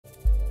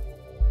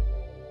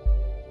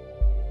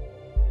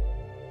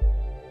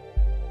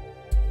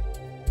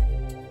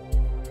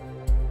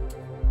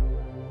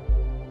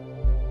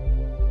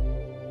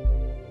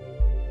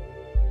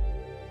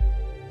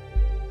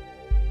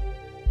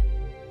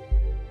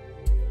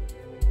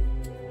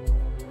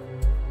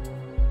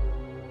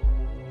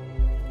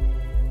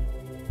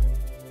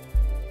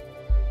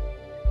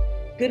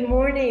Good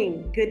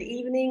morning, good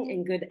evening,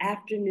 and good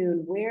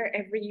afternoon,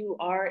 wherever you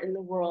are in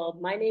the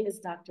world. My name is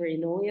Dr.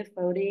 Enolia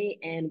Foti,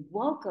 and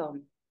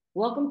welcome.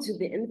 Welcome to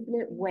the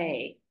Infinite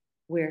Way,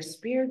 where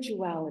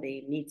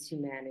spirituality meets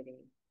humanity.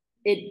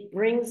 It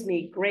brings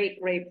me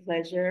great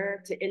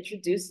pleasure to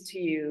introduce to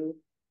you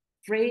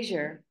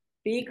Frasser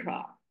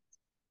Beecroft.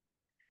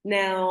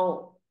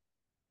 Now,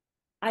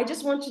 I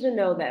just want you to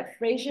know that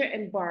Frasser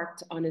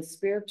embarked on his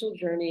spiritual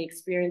journey,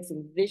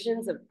 experiencing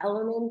visions of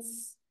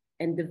elements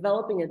and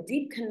developing a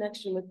deep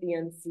connection with the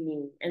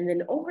unseen. And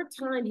then over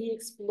time, he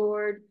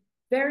explored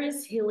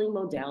various healing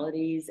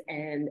modalities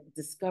and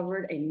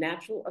discovered a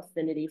natural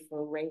affinity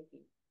for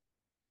Reiki.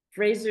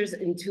 Frasser's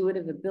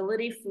intuitive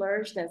ability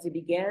flourished as he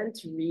began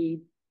to read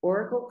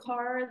oracle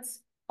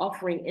cards,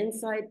 offering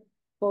insight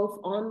both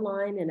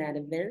online and at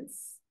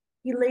events.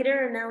 He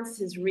later announced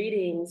his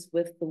readings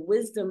with the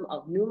wisdom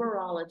of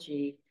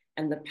numerology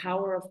and the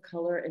power of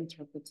color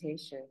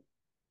interpretation.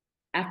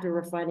 After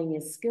refining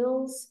his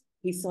skills,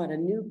 he sought a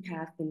new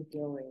path in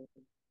healing,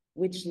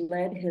 which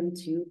led him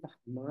to the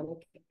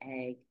Harmonic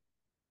Egg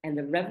and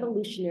the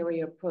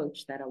revolutionary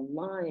approach that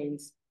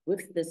aligns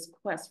with this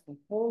quest for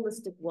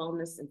holistic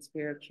wellness and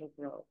spiritual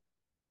growth.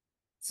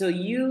 So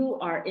you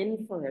are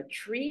in for a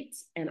treat,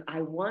 and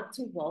I want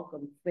to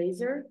welcome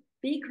Frasser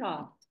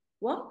Beecroft.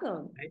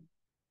 Welcome.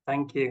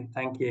 Thank you.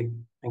 Thank you.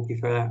 Thank you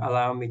for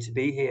allowing me to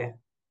be here,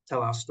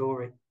 tell our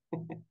story.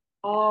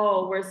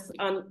 Oh,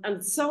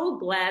 I'm so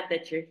glad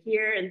that you're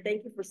here, and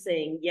thank you for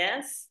saying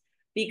yes,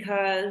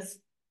 because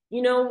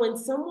when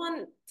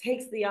someone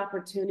takes the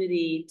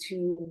opportunity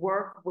to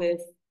work with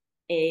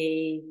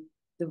a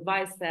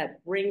device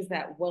that brings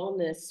that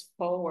wellness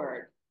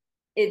forward,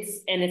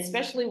 and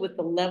especially with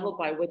the level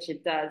by which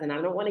it does, and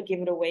I don't want to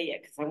give it away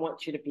yet because I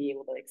want you to be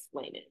able to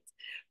explain it.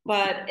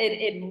 But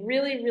it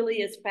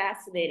really is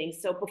fascinating.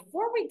 So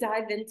before we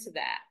dive into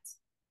that,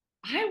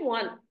 I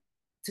want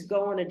to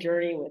go on a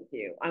journey with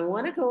you. I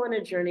want to go on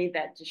a journey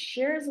that just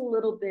shares a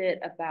little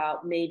bit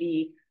about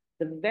maybe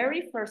the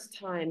very first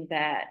time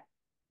that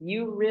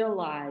you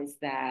realized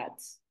that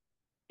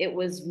it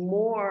was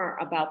more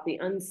about the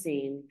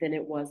unseen than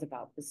it was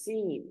about the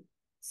seen.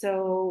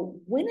 So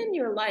when in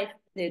your life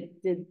did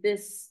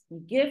this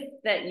gift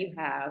that you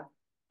have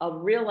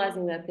of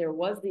realizing that there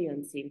was the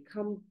unseen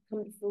come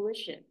to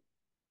fruition?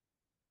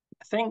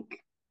 I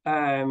think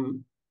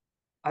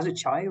as a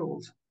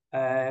child,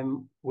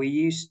 we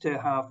used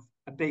to have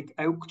a big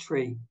oak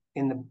tree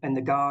in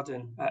the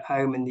garden at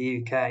home in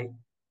the UK.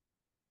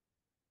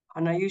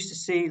 And I used to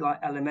see like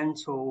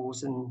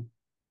elementals, and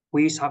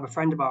we used to have a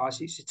friend of ours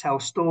who used to tell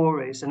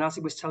stories. And as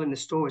he was telling the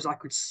stories, I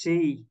could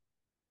see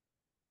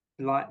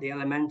like the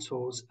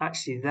elementals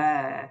actually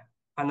there,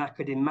 and I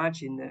could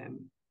imagine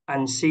them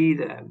and see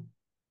them.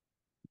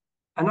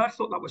 And I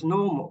thought that was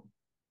normal.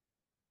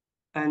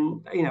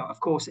 And, of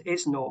course it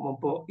is normal,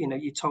 but,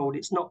 you're told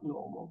it's not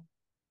normal.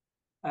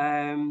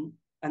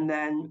 And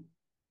then,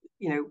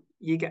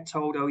 you get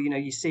told, oh,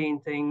 you're seeing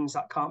things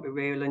that can't be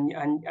real, and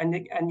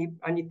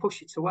you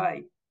push it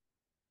away.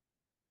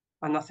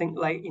 And I think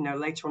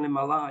later on in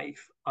my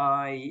life,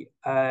 I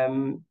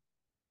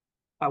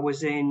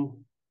was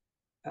in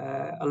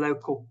a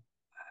local,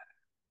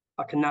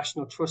 like a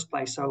national trust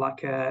place, so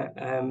like I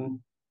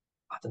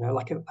don't know,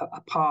 like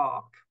a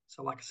park,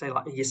 so like I say,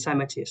 like a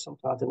Yosemite or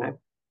something, I don't know.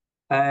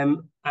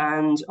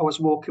 And I was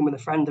walking with a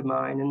friend of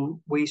mine,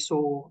 and we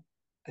saw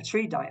a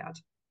tree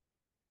dyad.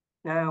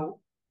 Now,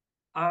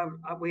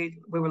 we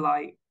were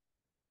like,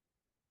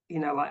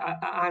 like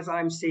as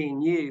I'm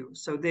seeing you.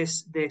 So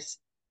this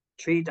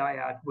tree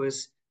dyad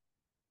was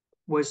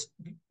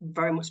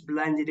very much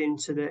blended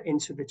into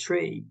the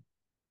tree,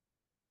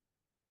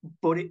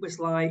 but it was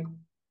like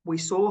we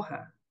saw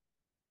her,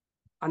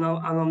 and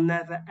I'll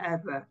never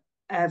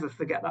ever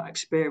forget that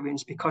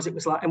experience, because it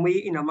was like, and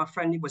we, my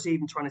friend was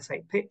even trying to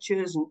take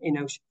pictures, and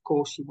of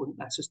course she wouldn't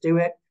let us do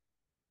it.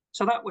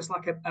 So that was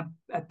like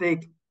a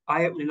big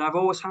eye opening. I've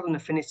always had an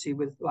affinity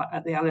with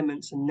like the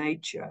elements and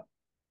nature.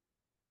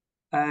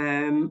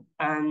 And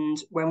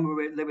when we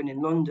were living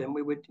in London,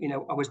 we would,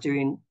 I was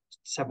doing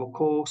several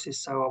courses.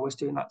 So I was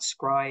doing like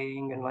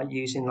scrying and like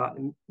using like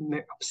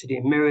the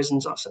obsidian mirrors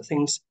and sorts of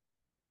things.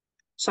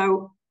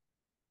 So,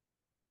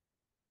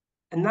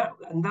 and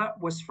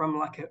that was from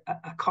like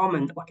a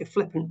comment, like a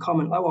flippant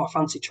comment, like, oh, I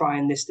fancy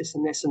trying this,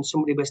 and this. And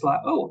somebody was like,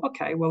 oh,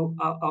 okay, well,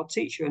 I'll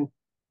teach you. And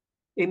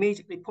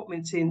immediately put me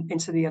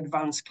into the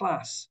advanced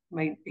class. I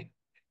mean,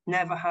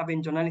 never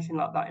having done anything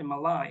like that in my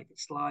life,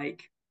 it's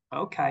like,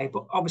 okay,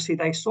 but obviously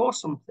they saw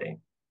something.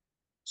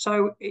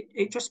 So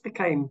it just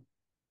became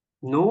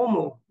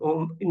normal,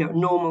 or,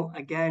 normal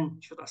again,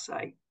 should I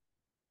say.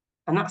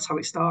 And that's how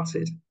it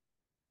started.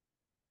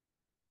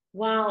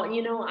 Wow,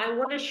 I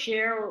want to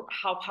share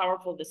how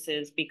powerful this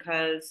is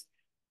because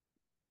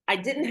I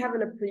didn't have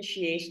an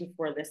appreciation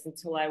for this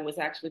until I was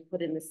actually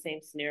put in the same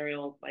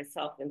scenario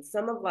myself. And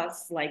some of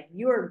us, like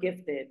you, are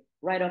gifted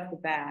right off the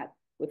bat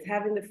with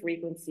having the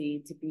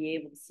frequency to be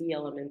able to see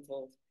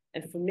elementals.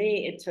 And for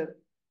me, it took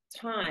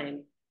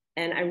time.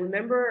 And I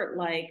remember,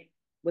 like,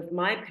 with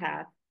my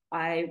path,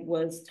 I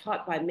was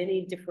taught by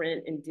many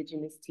different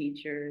indigenous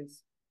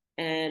teachers.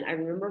 And I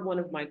remember one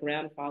of my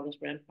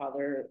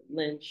grandfather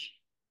Lynch,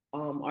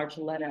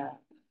 Archuleta,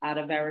 out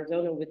of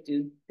Arizona, would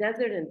do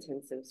desert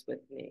intensives with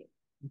me.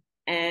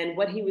 And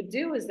what he would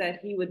do is that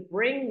he would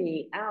bring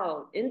me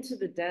out into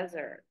the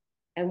desert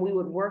and we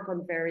would work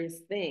on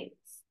various things.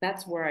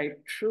 That's where I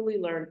truly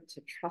learned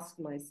to trust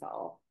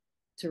myself,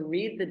 to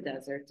read the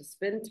desert, to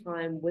spend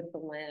time with the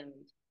land,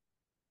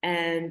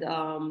 and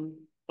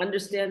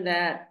understand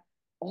that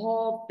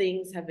all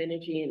things have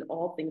energy and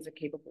all things are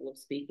capable of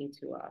speaking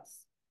to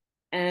us.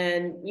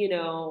 And,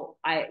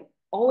 I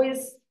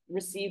always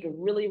received a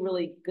really,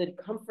 really good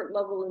comfort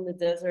level in the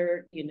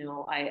desert.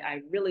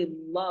 I really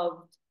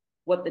loved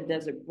what the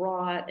desert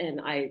brought.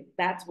 And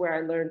that's where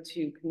I learned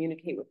to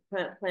communicate with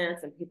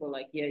plants. And people are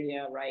like, yeah,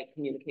 yeah, right,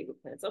 communicate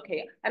with plants.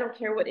 Okay, I don't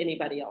care what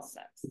anybody else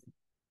says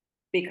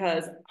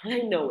because I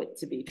know it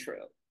to be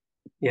true.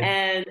 Yeah.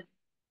 And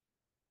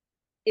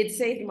it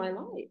saved my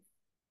life.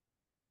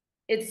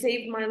 It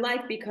saved my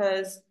life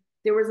because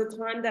there was a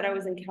time that I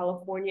was in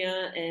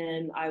California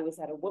and I was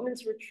at a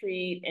women's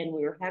retreat and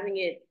we were having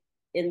it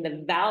in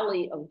the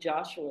valley of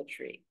Joshua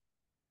Tree.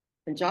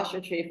 And Joshua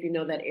Tree, if you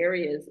know that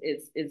area,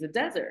 is a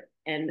desert.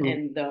 And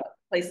the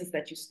places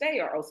that you stay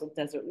are also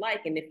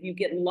desert-like. And if you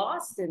get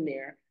lost in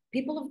there,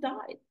 people have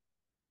died.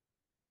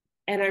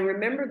 And I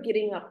remember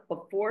getting up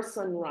before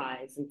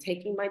sunrise and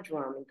taking my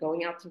drum and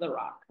going out to the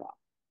rock crop.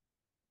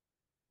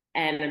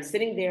 And I'm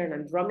sitting there and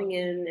I'm drumming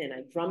in and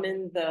I drum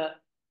in the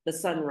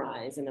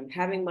sunrise and I'm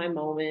having my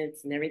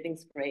moments and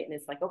everything's great. And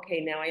it's like,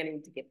 okay, now I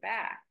need to get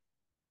back.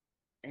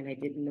 And I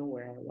didn't know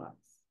where I was.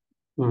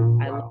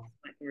 I lost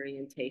my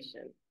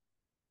orientation.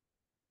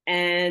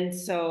 And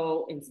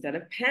so instead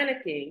of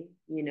panicking,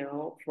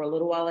 for a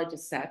little while, I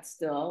just sat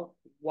still.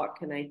 What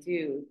can I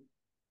do?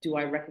 Do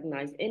I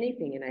recognize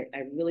anything? And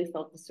I really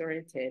felt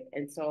disoriented.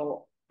 And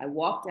so I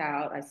walked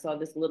out. I saw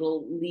this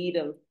little lead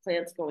of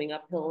plants going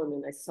uphill.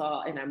 And then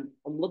I'm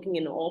looking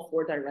in all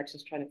four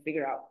directions, trying to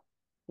figure out,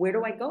 where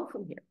do I go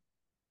from here?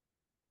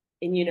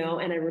 And,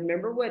 and I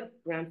remember what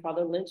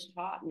Grandfather Lynch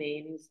taught me.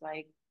 And he's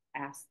like,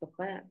 ask the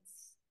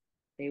plants.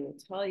 They will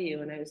tell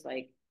you. And I was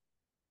like,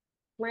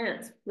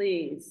 plants,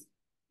 please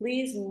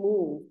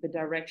move the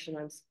direction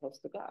I'm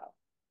supposed to go.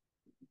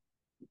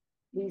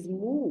 Please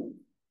move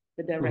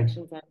the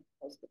directions I'm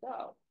supposed to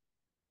go.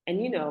 And,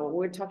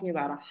 we're talking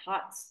about a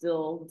hot,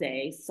 still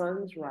day,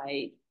 sun's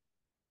right,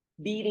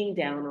 beating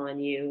down on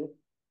you,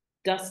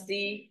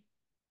 dusty,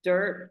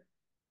 dirt,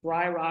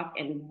 dry rock,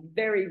 and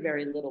very,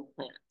 very little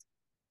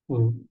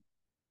plant.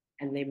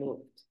 And they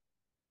moved.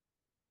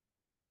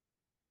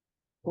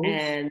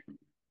 And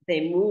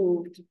they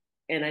moved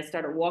and I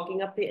started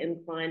walking up the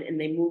incline and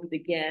they moved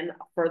again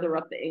further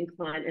up the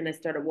incline and I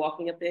started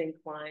walking up the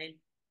incline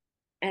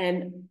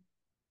and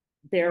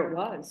there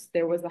was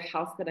a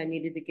house that I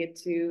needed to get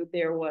to.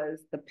 There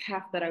was the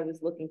path that I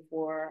was looking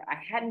for. I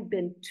hadn't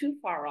been too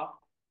far off,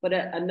 but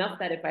enough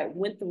that if I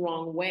went the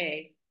wrong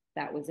way,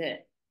 that was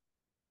it.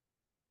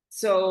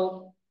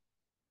 So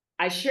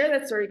I share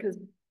that story because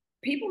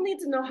people need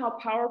to know how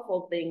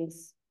powerful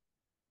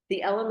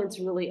the elements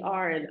really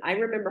are. And I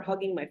remember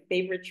hugging my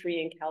favorite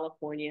tree in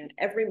California.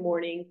 Every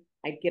morning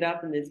I'd get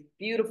up in this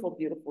beautiful,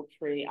 beautiful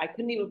tree. I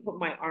couldn't even put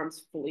my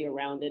arms fully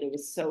around it. It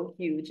was so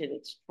huge in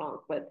its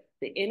trunk, but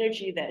the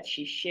energy that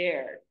she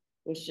shared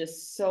was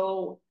just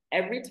so,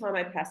 every time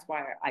I passed by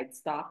her, I'd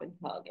stop and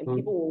hug and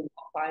people will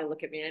walk by and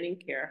look at me. I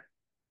didn't care.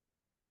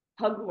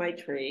 Hugged my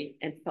tree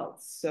and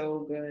felt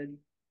so good.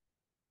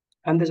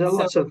 And there's a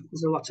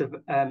lot of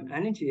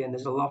energy and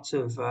there's a lot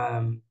of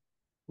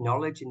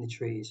knowledge in the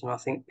trees, and I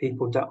think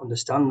people don't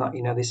understand that.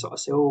 They sort of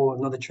say, "Oh,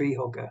 another tree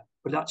hugger,"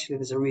 but actually,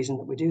 there's a reason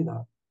that we do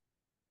that.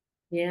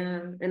 Yeah,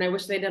 and I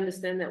wish they'd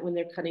understand that when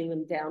they're cutting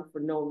them down for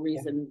no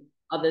reason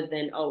other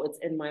than, oh, it's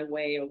in my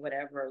way or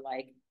whatever.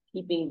 Like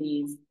keeping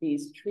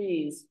these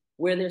trees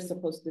where they're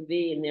supposed to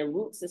be and their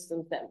root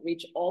systems that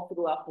reach all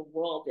throughout the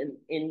world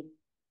in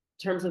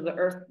terms of the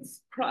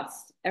Earth's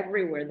crust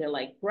everywhere. They're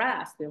like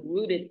grass. They're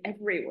rooted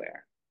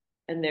everywhere,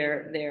 and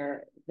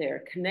they're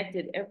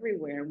connected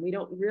everywhere, and we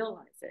don't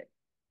realize it.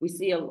 We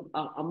see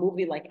a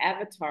movie like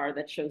Avatar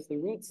that shows the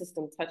root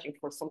system touching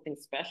for something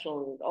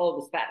special, and oh,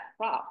 this fat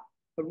crop.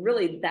 But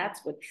really,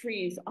 that's what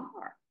trees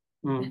are.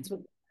 That's what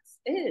this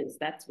is.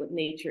 That's what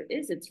nature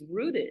is. It's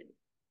rooted.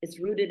 It's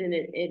rooted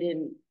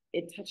in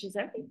it touches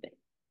everything.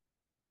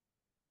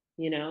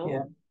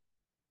 Yeah.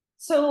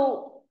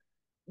 So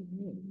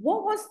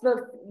what was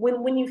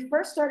when you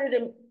first started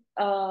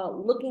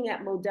looking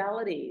at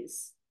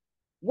modalities,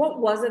 what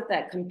was it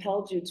that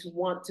compelled you to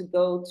want to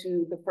go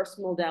to the first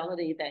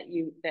modality that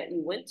you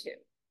went to?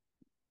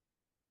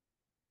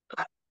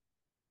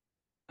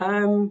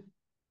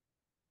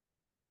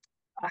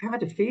 I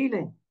had a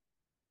feeling.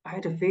 I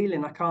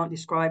can't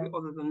describe it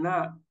other than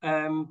that.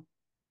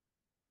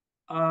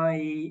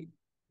 I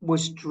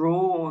was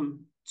drawn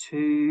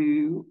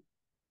to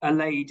a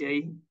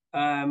lady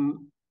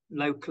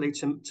locally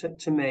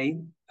to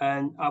me,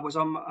 and I was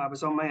on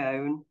my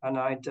own, and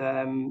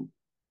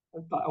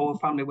all the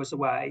family was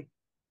away,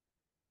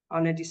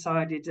 and I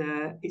decided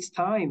it's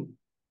time.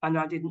 And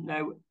I didn't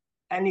know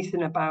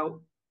anything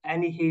about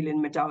any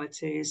healing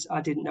modalities. I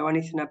didn't know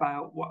anything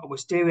about what I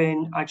was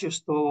doing. I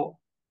just thought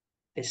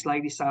this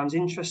lady sounds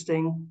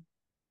interesting,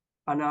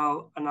 and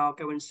I'll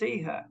go and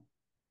see her.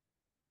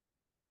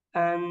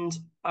 And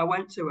I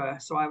went to her.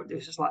 So it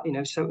was just like,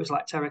 so it was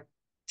like Teramai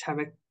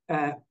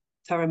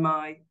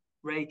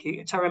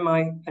Reiki,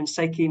 Teramai and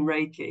Seikin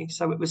Reiki.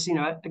 So it was,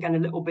 again, a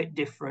little bit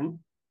different.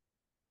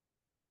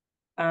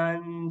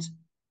 And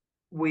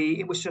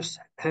it was just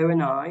her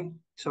and I.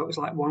 So it was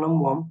like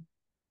one-on-one.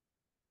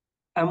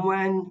 And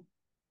when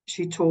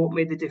she taught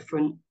me the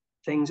different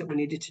things that we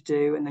needed to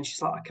do, and then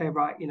she's like, okay,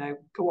 right,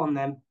 go on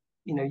then,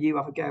 you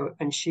have a go.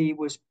 And she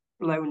was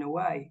blown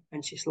away.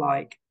 And she's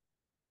like,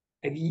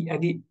 have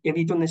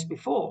you done this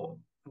before?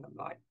 And I'm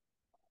like,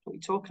 what are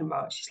you talking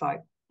about? She's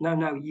like,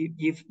 no,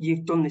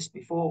 you've done this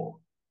before.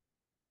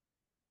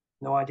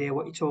 No idea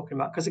what you're talking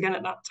about. Because again,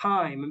 at that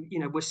time,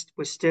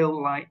 we're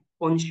still like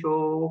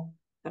unsure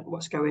at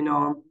what's going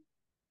on.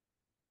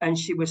 And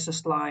she was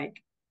just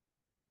like,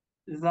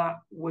 that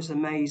was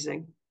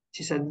amazing.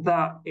 She said,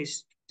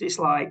 it's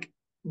like,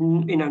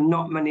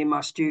 not many of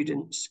my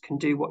students can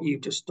do what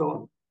you've just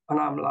done. And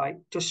I'm like,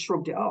 just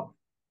shrugged it off.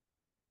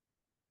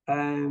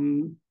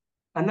 And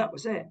that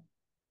was it.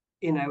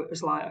 It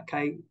was like,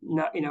 okay,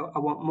 no, I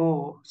want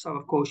more. So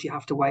of course you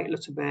have to wait a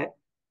little bit.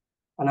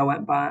 And I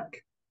went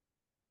back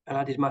and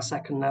I did my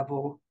second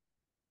level.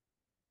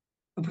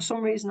 And for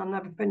some reason I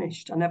never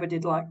finished. I never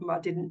did I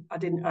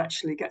didn't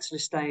actually get to the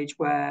stage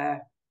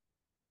where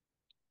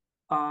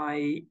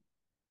I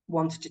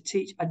wanted to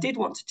teach. I did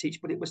want to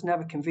teach, but it was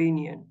never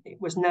convenient. It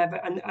was never,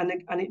 and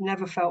it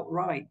never felt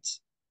right.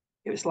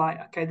 It was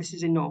like, okay, this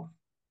is enough.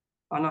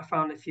 And I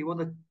found a few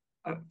other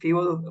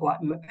like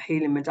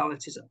healing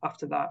modalities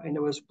after that. And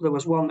there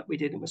was one that we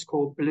did. It was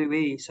called Blue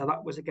E. So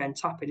that was again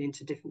tapping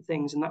into different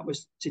things, and that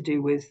was to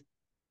do with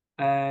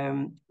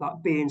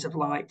like beings of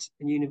light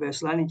and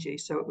universal energy.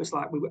 So it was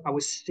like I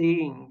was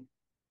seeing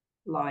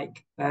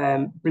like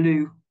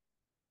blue.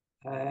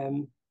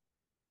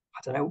 I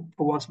don't know,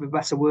 for want of a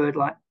better word,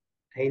 like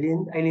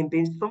alien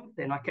beings,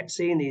 something. I kept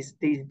seeing these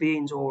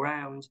beings all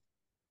around,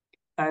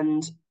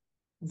 and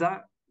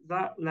that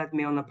led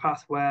me on a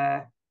path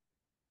where,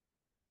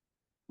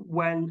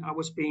 when I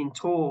was being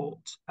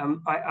taught,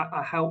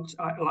 I helped,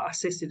 I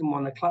assisted in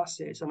one of the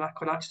classes, and I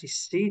could actually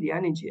see the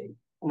energy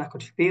and I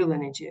could feel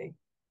energy.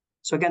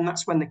 So again,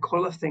 that's when the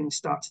color thing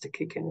started to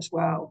kick in as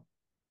well.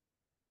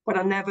 But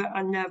I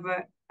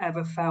never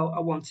ever felt I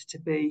wanted to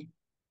be.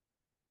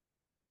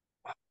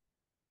 I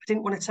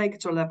didn't want to take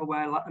it to a level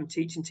where like I'm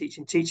teaching,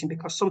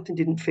 because something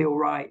didn't feel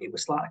right. It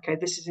was like, okay,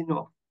 this is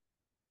enough.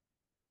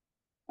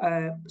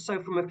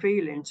 So from a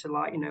feeling to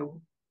like,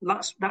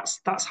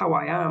 that's how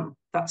I am.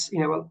 That's,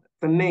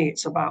 for me,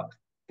 it's about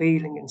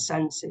feeling and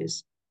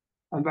senses.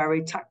 I'm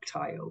very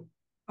tactile.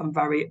 I'm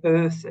very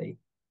earthy.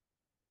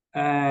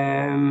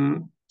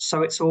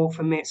 So it's all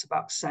for me. It's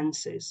about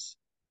senses.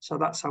 So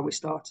that's how we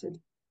started.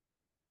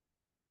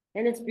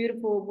 And it's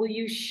beautiful. Will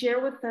you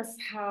share with us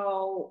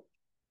how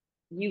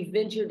you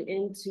ventured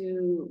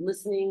into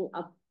listening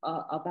up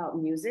about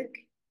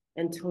music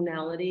and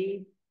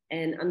tonality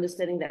and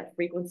understanding that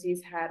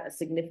frequencies had a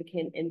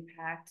significant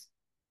impact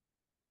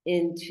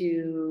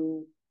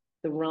into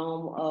the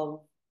realm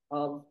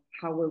of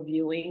how we're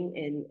viewing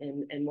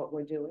and what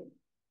we're doing?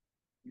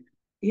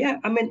 Yeah,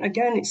 I mean,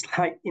 again, it's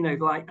like,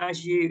 like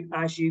as you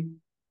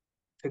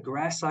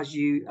progress, as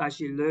you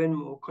learn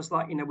more, because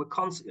like, we're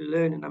constantly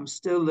learning. I'm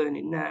still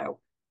learning now.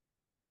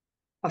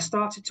 I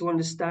started to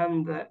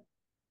understand that,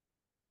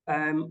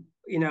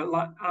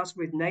 like as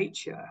with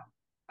nature,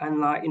 and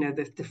like,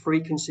 the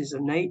frequencies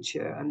of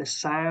nature and the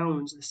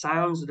sounds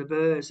of the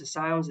birds, the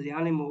sounds of the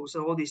animals,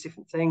 all these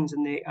different things,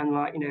 and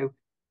like,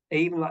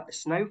 even like the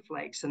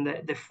snowflakes and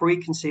the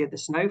frequency of the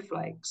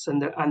snowflakes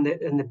and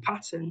the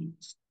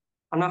patterns.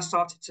 And I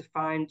started to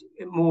find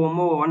it more and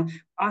more. And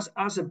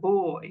as a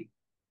boy,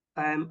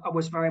 I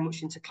was very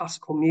much into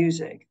classical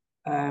music.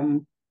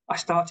 I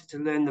started to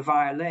learn the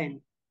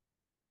violin,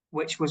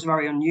 which was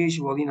very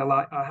unusual.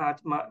 Like I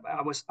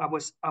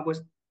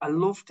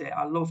loved it.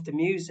 I loved the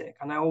music,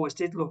 and I always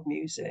did love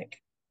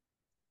music.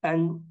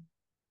 And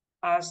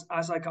as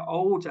I got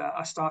older,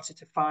 I started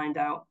to find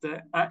out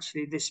that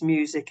actually this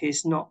music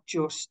is not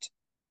just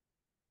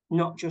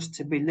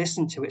to be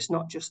listened to. It's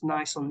not just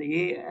nice on the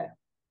ear.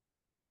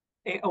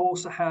 It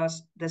also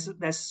has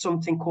there's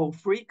something called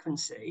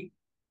frequency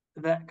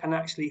that can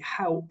actually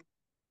help.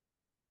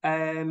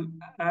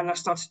 And I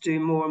started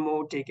doing more and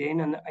more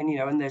digging, and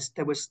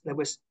there was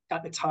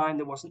at the time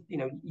there wasn't,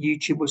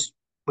 YouTube was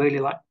really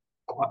like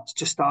quite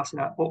just starting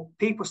out, but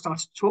people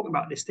started talking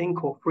about this thing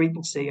called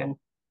frequency and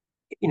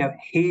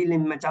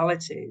healing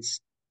modalities,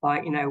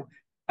 like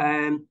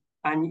and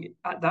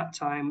at that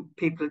time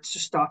people had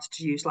just started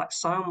to use like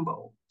sound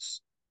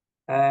bowls.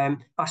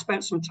 I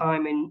spent some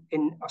time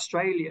in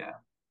Australia,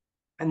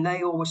 and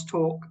they always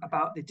talk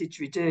about the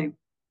didgeridoo,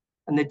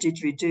 and the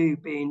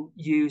didgeridoo being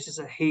used as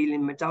a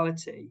healing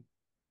modality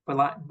for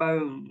like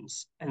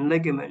bones and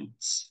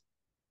ligaments.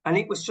 And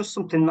it was just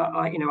something that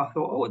I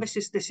thought, oh, this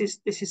is,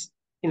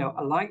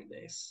 I like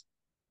this.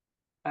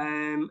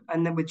 And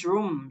then with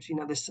drums,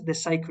 the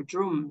sacred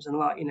drums, and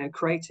like,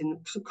 creating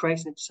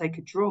a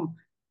sacred drum.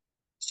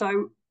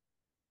 So,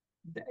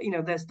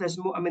 there's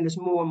more. I mean, there's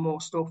more and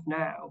more stuff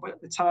now, but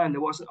at the time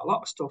there wasn't a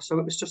lot of stuff. So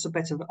it was just a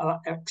bit of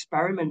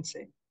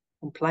experimenting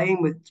and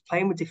playing with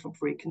different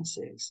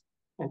frequencies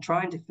and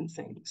trying different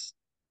things.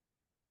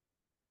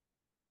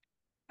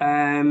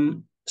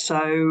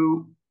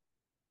 So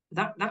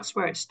that's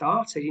where it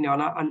started,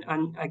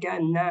 and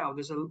again, now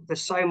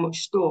there's so much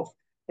stuff.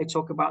 They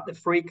talk about the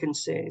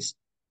frequencies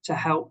to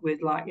help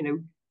with, like,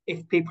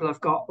 if people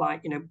have got,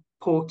 like,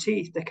 poor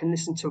teeth, they can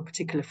listen to a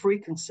particular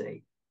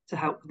frequency to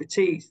help with the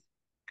teeth.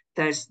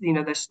 There's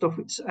stuff.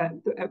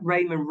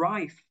 Raymond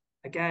Rife,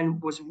 again,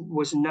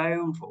 was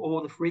known for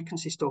all the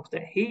frequency stuff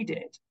that he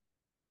did.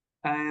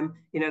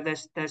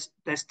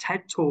 There's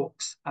TED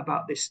Talks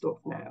about this stuff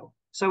now.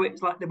 So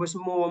it's like there was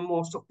more and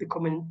more stuff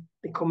becoming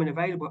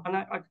available. And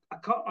I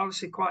can't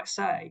honestly quite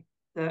say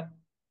that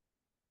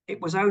it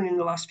was only in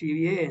the last few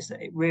years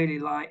that it really,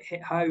 like,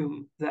 hit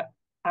home that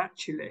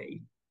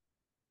actually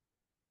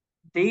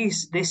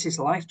this is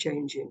life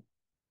changing.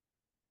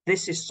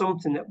 This is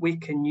something that we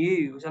can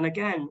use. And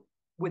again,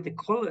 with the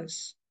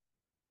colours,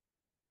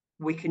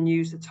 we can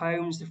use the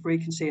tones, the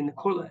frequency, and the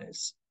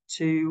colours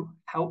to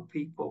help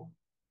people,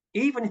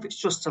 even if it's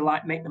just to,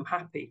 like, make them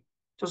happy.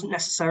 Doesn't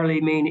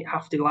necessarily mean it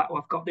have to, like,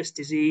 well, I've got this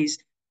disease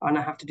and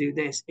I have to do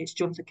this. It's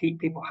just to keep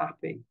people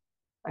happy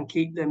and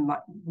keep them,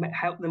 like,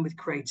 help them with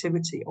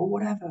creativity or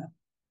whatever.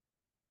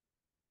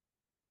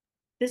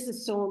 This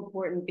is so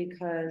important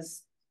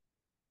because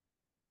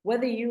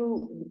whether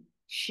you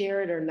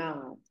share it or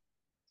not,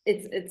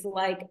 it's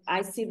like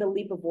I see the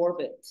leap of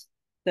orbit,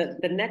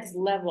 the next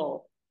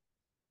level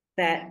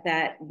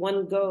that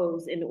one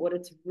goes in order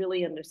to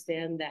really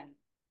understand that.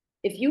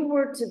 If you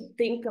were to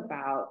think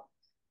about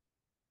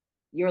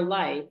your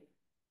life,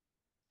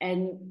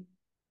 and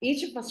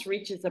each of us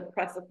reaches a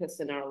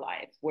precipice in our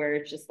life where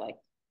it's just like,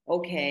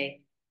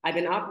 okay, I've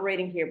been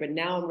operating here, but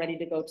now I'm ready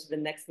to go to the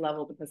next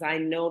level because I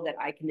know that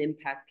I can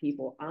impact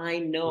people. I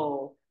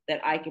know that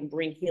I can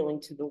bring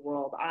healing to the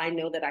world. I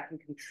know that I can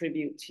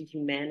contribute to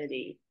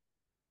humanity.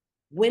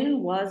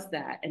 When was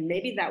that? And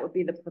maybe that would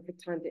be the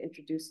perfect time to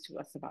introduce to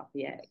us about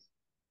the egg.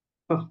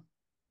 Oh,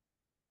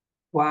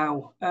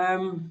 wow.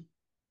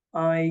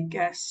 I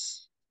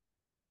guess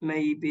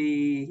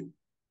maybe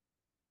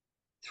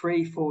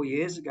 3-4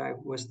 years ago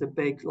was the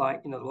big,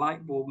 like,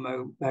 light bulb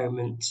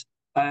moment.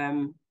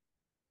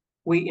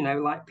 We,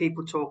 like,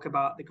 people talk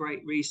about the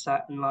Great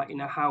Reset and, like,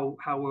 how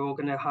we're all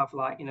going to have,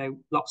 like,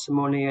 lots of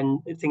money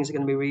and things are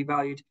going to be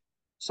revalued.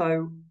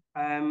 So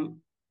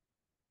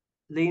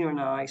Lena and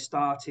I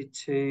started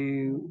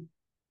to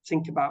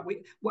think about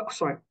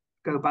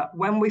go back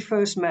when we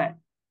first met.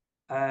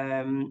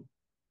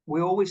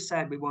 We always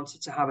said we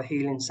wanted to have a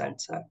healing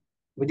center.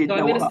 We So didn't I'm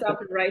know going what to that stop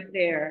was. it right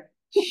there.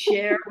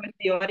 Share with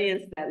the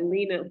audience that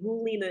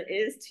who Lena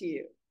is to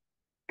you.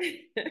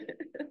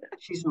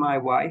 She's my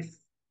wife.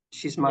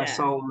 She's my Yeah.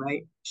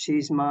 soulmate.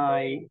 She's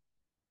my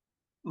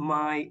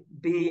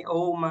be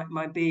all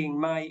my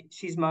being.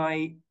 She's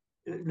my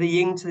the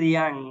yin to the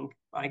yang,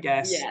 I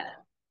guess. Yeah.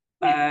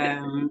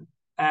 Um,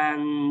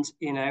 and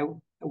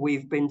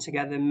we've been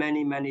together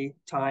many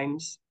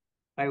times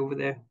over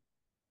the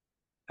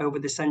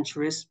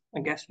centuries, I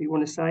guess, if you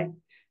want to say.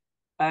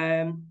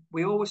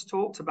 We always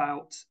talked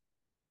about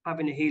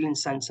having a healing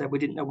center. We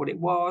didn't know what it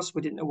was.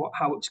 We didn't know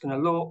how it was going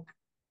to look.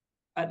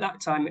 At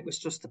that time, it was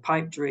just a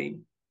pipe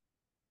dream.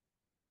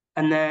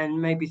 And then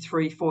maybe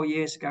 3-4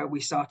 years ago, we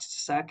started to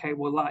say, okay,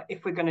 well, like,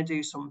 if we're going to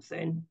do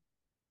something,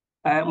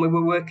 we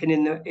were working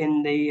in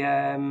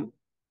the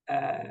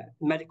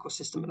medical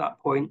system at that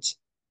point,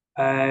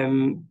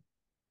 and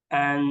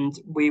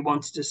we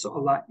wanted to sort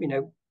of, like,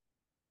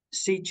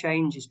 see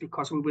changes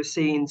because we were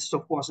seeing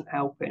stuff wasn't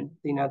helping.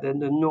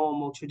 The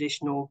normal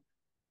traditional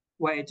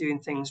way of doing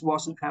things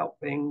wasn't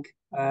helping.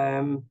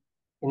 I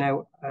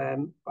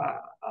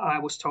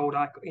was told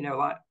like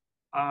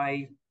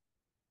I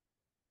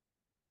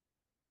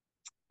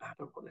how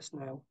do I put this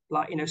now?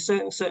 Like,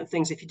 certain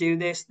things. If you do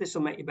this, this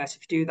will make you better.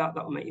 If you do that,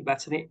 that will make you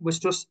better. And it was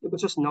just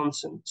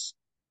nonsense.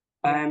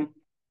 Right.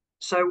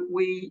 So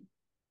we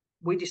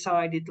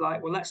decided,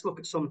 like, well, let's look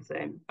at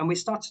something, and we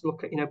started to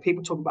look at,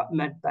 people talk about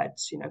med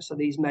beds. So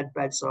these med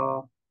beds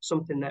are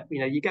something that,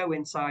 you go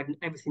inside and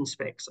everything's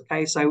fixed.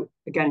 Okay, so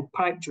again,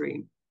 pipe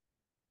dream.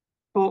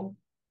 But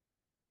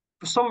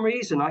for some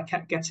reason, I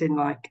kept getting,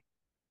 like,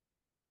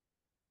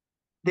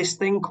 this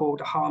thing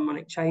called a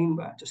harmonic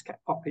chamber just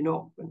kept popping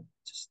up, and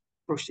just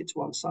brushed it to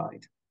one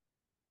side.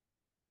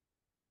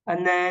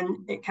 And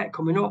then it kept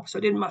coming up. So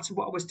it didn't matter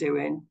what I was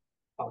doing.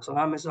 I was on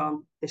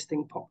Amazon, this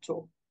thing popped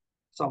up.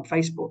 So on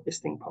Facebook, this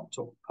thing popped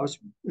up. I was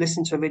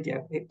listening to a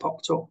video, it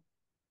popped up.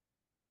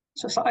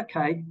 So it's like,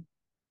 okay.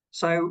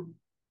 So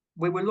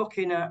we were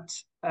looking at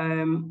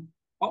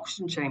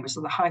oxygen chambers,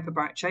 so the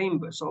hyperbaric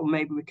chambers, or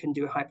maybe we can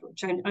do a hyperbaric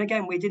chamber. And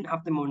again, we didn't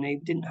have the money,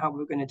 we didn't know how we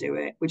were going to do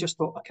it. We just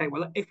thought, okay,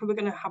 well, if we were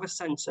going to have a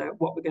center,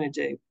 what we're going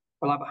to do.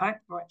 We'll have a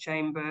hyperbaric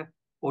chamber,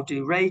 we'll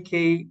do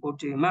Reiki, we'll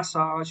do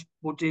massage,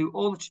 we'll do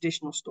all the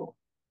traditional stuff.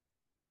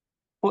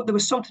 But there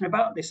was something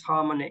about this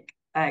harmonic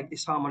egg,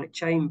 this harmonic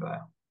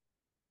chamber.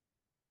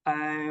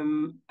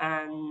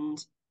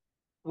 And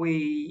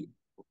we,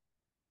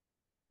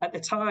 at the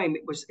time,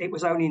 it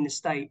was only in the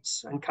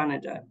States and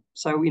Canada.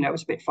 So, it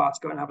was a bit far to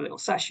go and have a little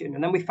session.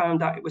 And then we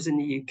found out it was in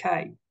the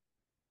UK.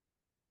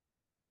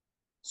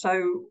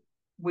 So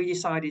we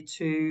decided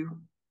to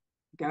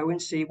go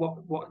and see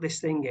what this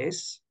thing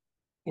is.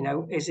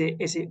 Is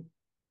it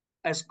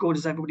as good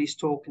as everybody's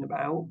talking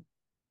about?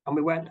 And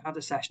we went and had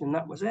a session, and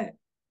that was it.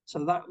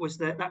 So that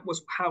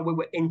was how we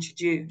were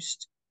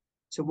introduced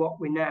to what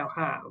we now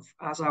have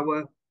as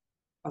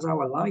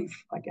our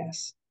life, I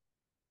guess.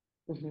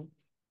 Mm-hmm.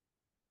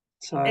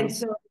 So and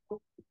so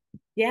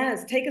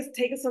yes, take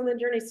us on the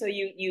journey. So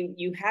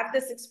you have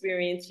this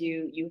experience.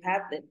 You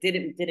have that. Did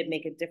it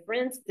make a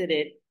difference? Did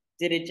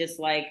it just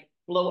like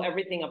blow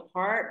everything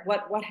apart?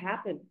 What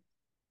happened?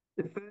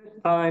 the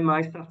first time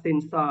I sat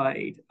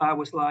inside, I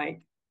was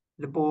like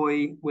the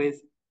boy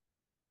with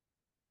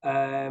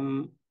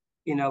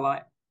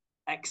like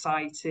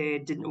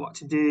excited, didn't know what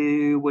to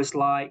do, was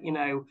like,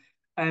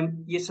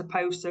 you're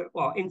supposed to,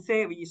 well, in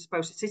theory, you're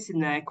supposed to sit in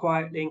there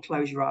quietly and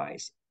close your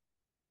eyes.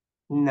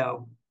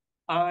 No.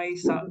 I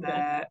sat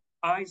there,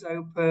 eyes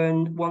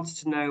open, wanted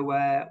to know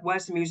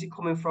where's the music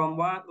coming from,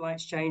 why aren't the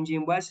lights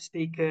changing, where's the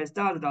speakers,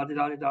 da da da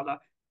da da da da.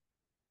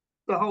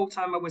 The whole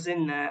time I was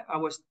in there, I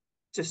was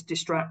just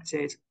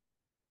distracted.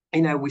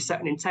 We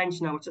set an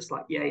intention. I was just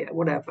like, yeah,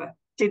 whatever.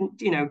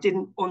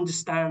 Didn't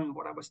understand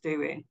what I was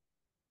doing.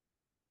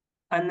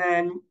 And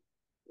then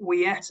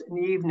we ate in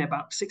the evening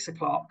about 6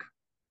 o'clock,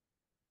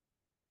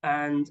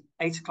 and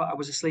 8 o'clock I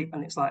was asleep,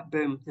 and it's like,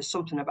 boom, there's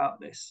something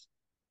about this.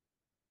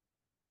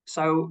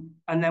 So,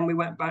 and then we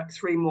went back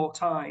 3 more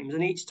times,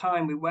 and each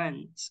time we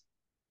went,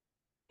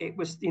 it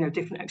was,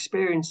 different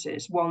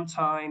experiences. One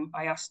time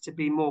I asked to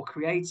be more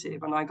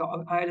creative, and I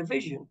had a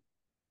vision.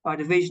 I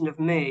had a vision of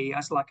me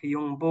as like a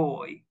young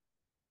boy,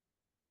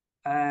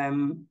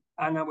 and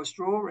I was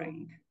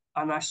drawing,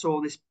 and I saw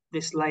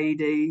this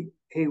lady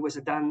who was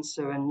a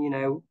dancer, and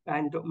I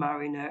ended up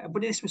marrying her.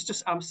 But this was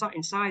just, I'm sat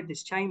inside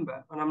this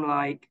chamber, and I'm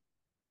like,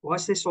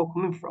 where's this all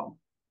coming from?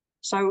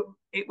 So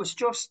it's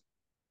just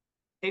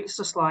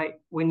like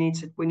we need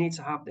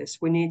to have this.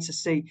 We need to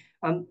see,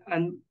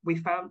 and we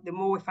found, the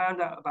more we found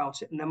out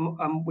about it, and then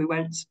when we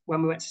went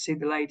to see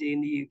the lady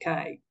in the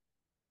UK,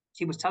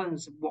 she was telling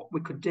us what we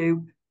could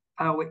do,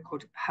 how it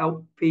could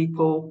help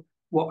people,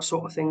 what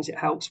sort of things it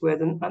helps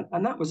with, and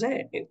that was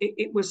it.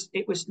 It was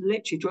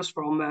literally just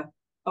from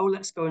oh,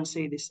 let's go and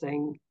see this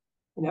thing.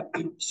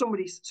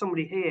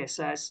 Somebody here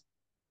says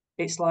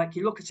it's like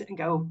you look at it and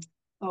go,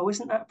 oh,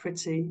 isn't that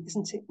pretty?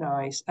 Isn't it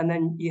nice? And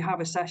then you have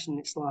a session.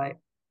 It's like,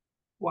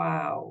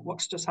 wow,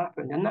 what's just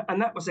happened?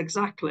 And that was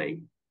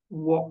exactly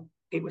what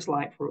it was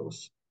like for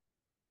us.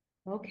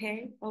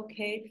 Okay.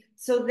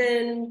 So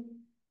then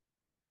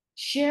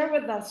share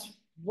with us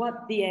what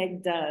the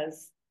egg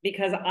does,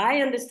 because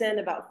I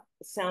understand about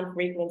sound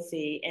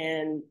frequency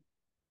and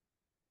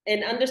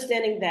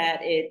understanding that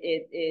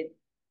it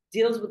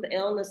deals with the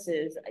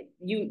illnesses.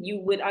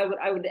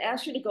 I would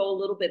ask you to go a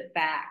little bit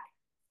back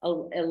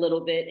a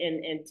little bit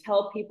and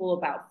tell people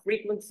about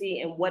frequency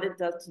and what it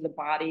does to the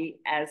body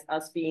as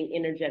us being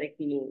energetic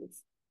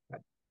beings.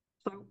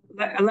 So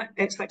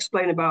let's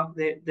explain about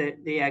the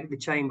egg, the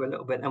chamber a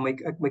little bit, and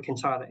we can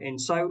tie that in.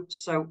 So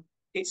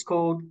it's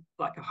called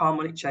like a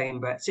harmonic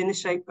chamber. It's in the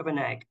shape of an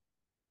egg.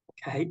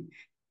 Okay,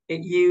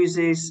 it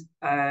uses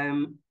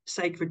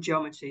sacred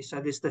geometry. So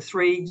there's the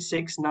 3,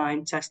 6,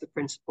 9 Tesla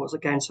principles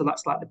again. So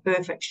that's like the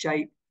perfect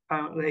shape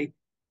apparently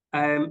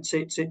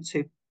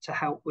to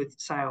help with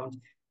sound.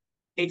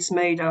 It's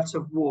made out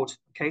of wood.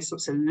 Okay, so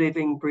it's a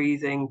living,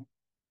 breathing,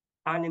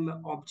 animate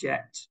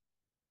object.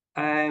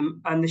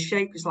 And the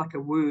shape is like a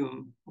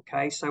womb.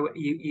 Okay, so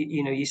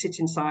you sit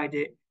inside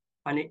it,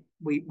 and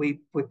we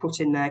put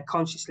in there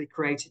consciously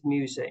created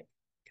music.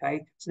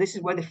 Okay, so this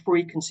is where the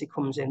frequency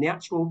comes in. The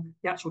actual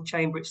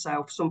chamber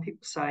itself, some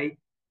people say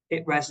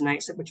it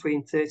resonates at between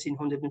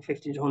 1300 and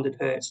 1500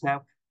 hertz.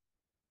 Now,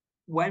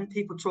 when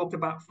people talk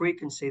about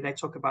frequency, they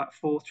talk about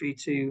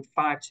 432,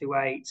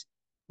 528,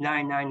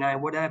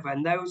 999, whatever,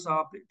 and those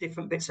are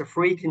different bits of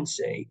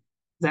frequency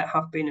that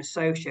have been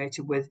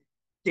associated with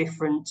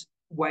different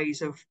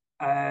ways of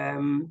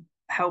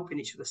helping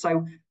each other.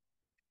 So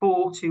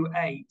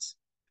 428,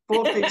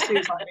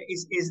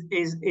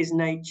 432 is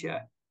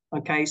nature.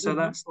 Okay, so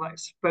that's like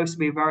supposed to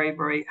be very,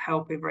 very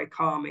helping, very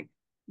calming.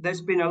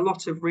 There's been a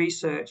lot of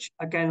research.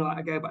 Again, like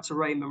I go back to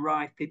Raymond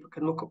Rife, people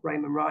can look up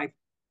Raymond Rife,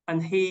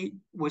 and he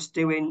was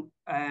doing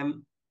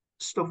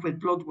stuff with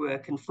blood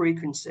work and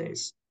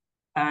frequencies,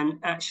 and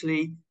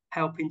actually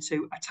helping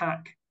to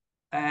attack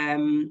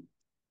and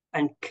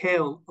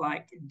kill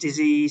like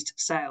diseased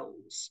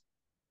cells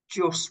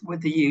just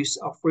with the use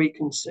of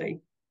frequency.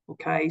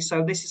 Okay,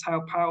 so this is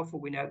how powerful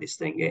we know this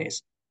thing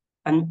is.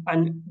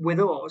 And with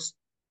us,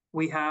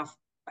 we have,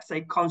 I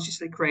say,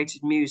 consciously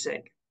created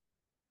music.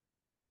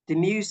 the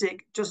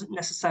music doesn't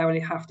necessarily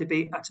have to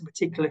be at a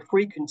particular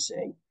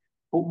frequency,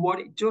 but what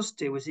it does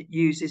do is it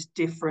uses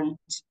different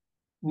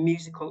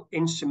musical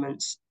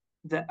instruments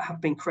that have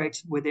been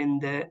created within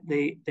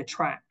the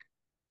track.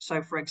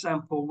 So, for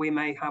example, we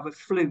may have a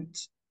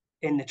flute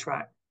in the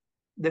track.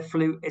 The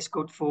flute is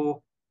good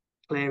for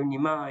clearing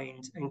your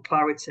mind and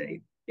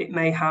clarity. It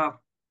may have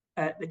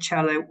the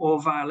cello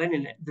or violin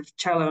in it. The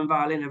cello and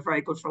violin are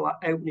very good for like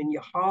opening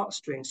your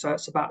heartstrings. So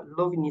it's about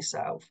loving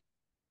yourself.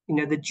 You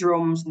know, the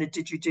drums and the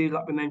didgeridoo,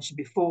 like we mentioned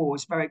before,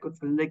 is very good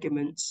for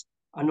ligaments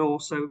and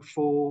also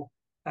for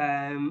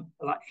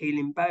like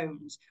healing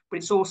bones. But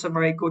it's also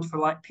very good for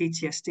like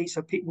PTSD.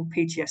 So people with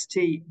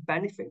PTSD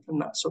benefit from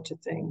that sort of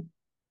thing.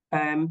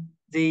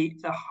 The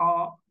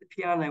harp, the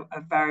piano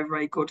are very,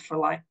 very good for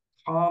like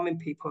calming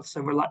people,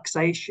 so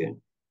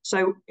relaxation.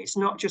 So it's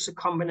not just a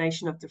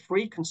combination of the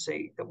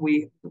frequency that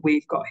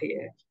we've got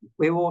here.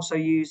 We're also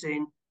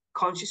using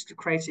consciously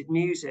created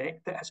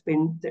music that has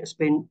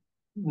been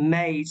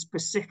made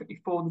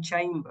specifically for the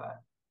chamber.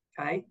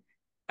 Okay.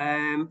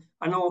 And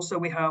also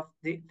we have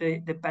the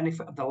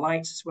benefit of the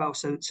lights as well.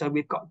 So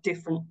we've got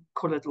different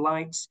coloured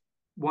lights,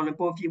 one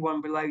above you,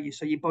 one below you.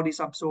 So your body's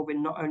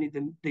absorbing not only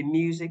the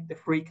music, the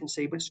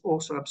frequency, but it's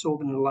also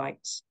absorbing the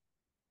lights.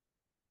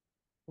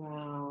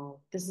 Wow,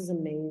 this is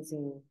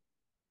amazing.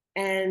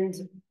 And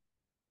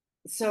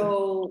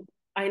so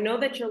I know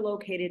that you're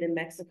located in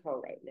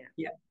Mexico right now,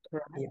 Yeah.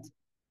 correct? Yeah.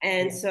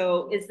 And Yeah.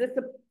 so is this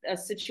a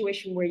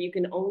situation where you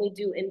can only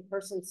do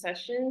in-person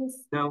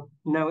sessions? No,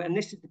 no, and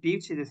this is the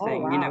beauty of the Oh,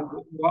 thing. You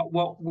know,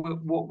 wow.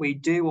 what we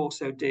do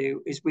also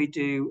do is we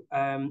do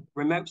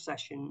remote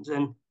sessions,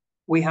 and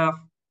we have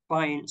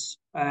clients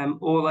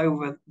all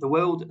over the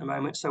world at the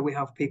moment. So we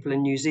have people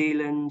in New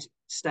Zealand,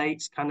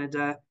 States,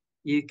 Canada,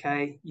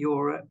 UK,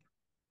 Europe,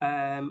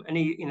 and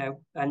you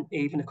know, and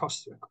even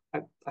across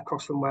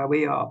from where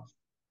we are.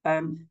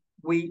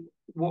 We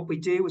what we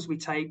do is we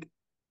take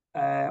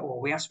or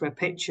we ask for a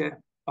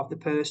picture of the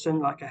person,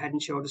 like a head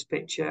and shoulders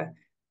picture,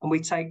 and we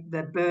take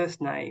their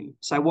birth name.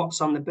 So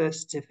what's on the birth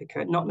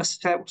certificate, not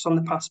necessarily what's on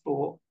the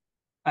passport,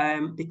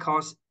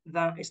 because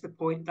that is the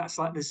point. That's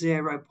like the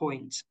 0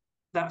 point.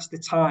 That's the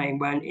time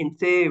when, in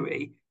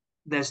theory,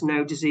 there's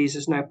no disease,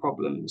 there's no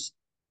problems,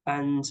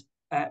 and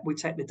we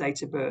take the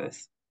date of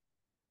birth,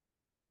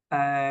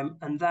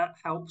 and that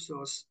helps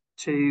us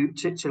to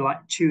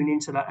like tune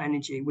into that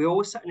energy. We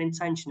always set an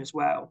intention as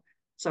well.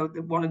 So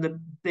one of the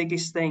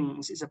biggest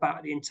things is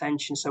about the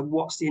intention. So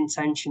what's the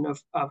intention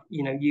of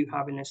you know, you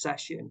having a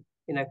session?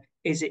 You know,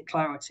 is it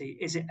clarity?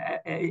 Is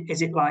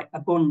it like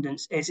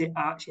abundance? Is it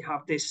I actually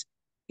have this,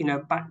 you know,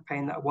 back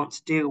pain that I want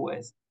to deal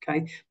with?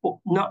 Okay, but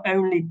not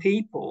only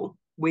people,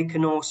 we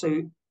can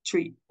also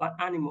treat like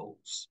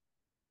animals.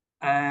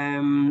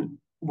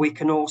 We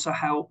can also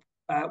help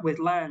with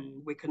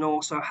land. We can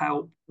also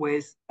help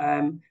with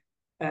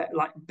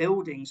like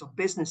buildings or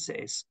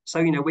businesses. So,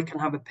 you know, we can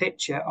have a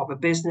picture of a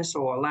business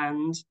or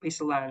a piece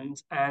of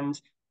land, and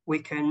we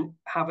can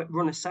have it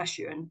run a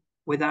session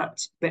with that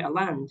bit of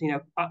land. You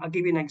know, I'll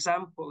give you an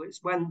example.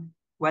 It's when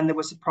there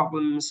was the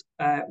problems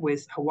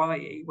with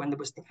Hawaii, when there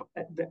was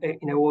you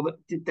know, all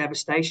the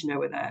devastation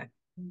over there,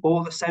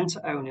 all the center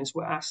owners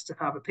were asked to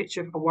have a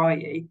picture of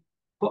Hawaii,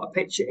 put a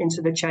picture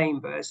into the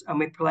chambers, and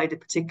we played a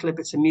particular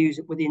bit of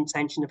music with the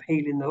intention of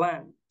healing the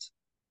land.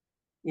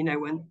 You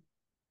know,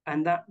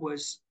 and that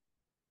was,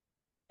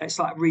 it's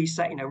like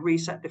reset, you know,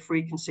 reset the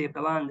frequency of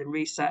the land and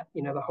reset,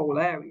 you know, the whole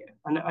area.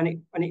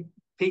 And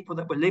people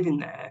that were living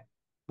there,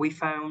 we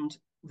found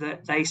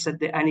that they said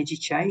the energy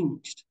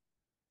changed.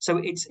 So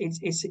it's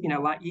you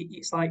know, like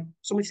it's like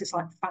somebody says,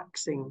 like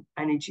faxing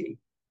energy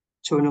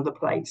to another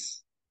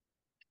place.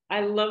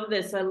 I love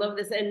this. I love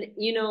this. And,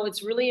 you know,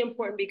 it's really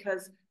important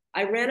because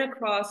I ran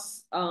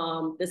across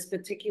this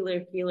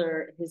particular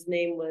healer. His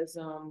name was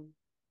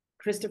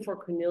Christopher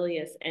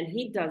Cornelius, and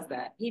he does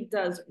that. He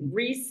does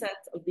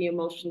resets of the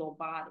emotional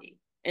body.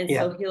 And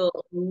Yeah. so he'll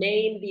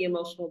name the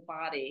emotional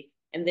body,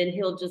 and then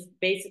he'll just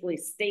basically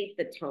state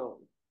the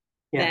tone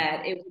Yeah.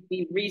 that it would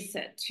be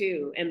reset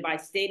to. And by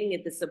stating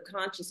it, the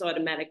subconscious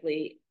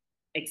automatically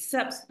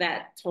accepts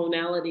that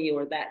tonality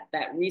or that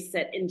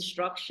reset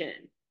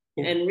instruction,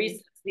 Yeah. and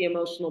resets the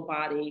emotional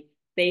body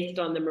based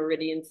on the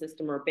meridian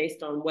system or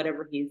based on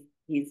whatever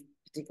he's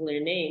particular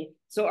name.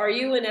 So are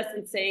you in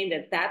essence saying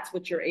that that's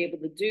what you're able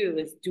to do,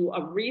 is do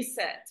a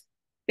reset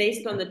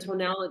based on the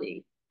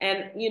tonality?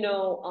 And, you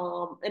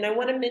know, and I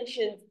want to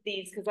mention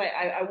these because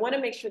I want to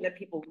make sure that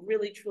people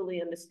really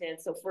truly understand.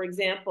 So for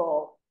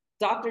example,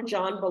 Dr.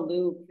 John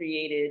Ballou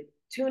created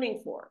tuning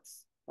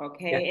forks, Yeah.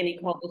 okay, and he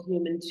called it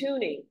human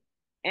tuning.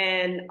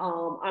 And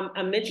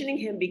I'm mentioning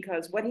him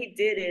because what he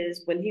did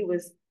is, when he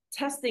was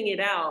testing it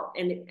out,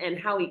 and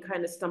how he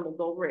kind of stumbled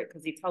over it,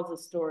 because he tells a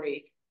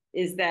story,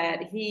 is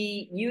that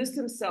he used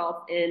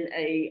himself in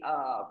a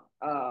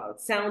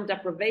sound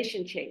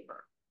deprivation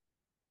chamber.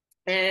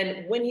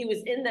 And when he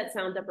was in that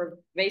sound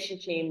deprivation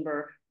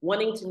chamber,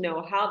 wanting to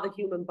know how the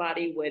human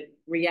body would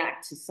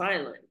react to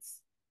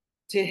silence,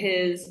 to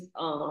his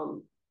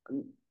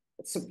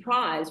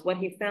surprise, what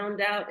he found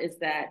out is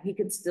that he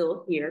could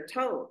still hear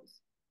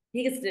tones.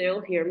 he could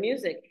still hear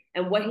music.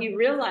 And what he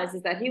realized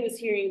is that he was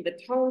hearing the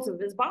tones of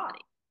his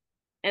body,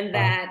 and Right.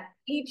 that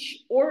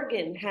each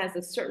organ has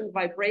a certain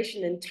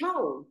vibration and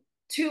tone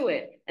to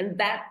it. And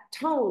that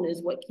tone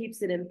is what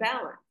keeps it in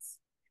balance.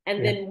 And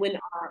Yeah. then when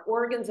our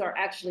organs are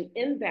actually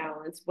in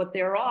balance, what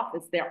they're off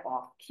is they're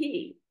off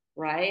key,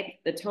 right?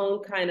 The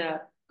tone kind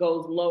of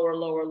goes lower,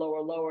 lower,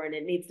 lower, lower, and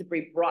it needs to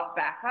be brought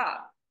back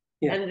up.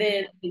 Yeah. And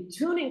then the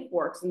tuning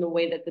forks, and the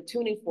way that the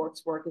tuning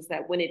forks work is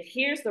that when it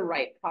hears the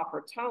right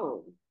proper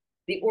tone,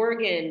 the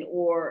organ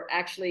or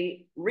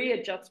actually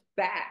readjusts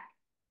back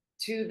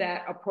to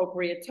that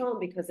appropriate tone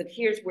because it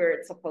hears where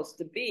it's supposed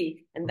to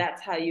be. And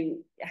that's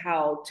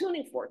how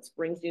tuning forks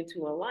brings you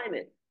to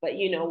alignment. But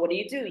what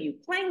do? You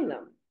clang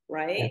them, Yeah.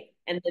 right?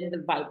 And then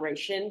the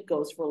vibration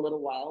goes for a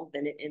little while,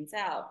 then it ends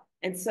out.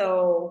 And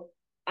so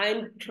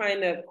I'm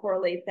trying to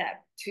correlate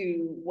that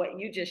to what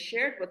you just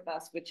shared with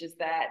us, which is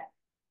that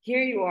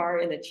here you are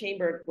in a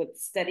chamber with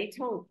steady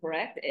tone,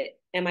 correct?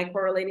 Am I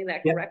correlating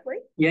that Yeah. correctly?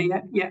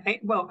 Yeah.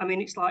 Well, I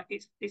mean, it's like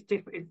it's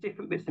different. It's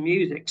different bits of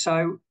music.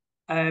 So,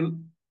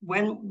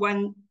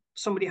 when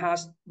somebody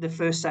has the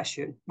first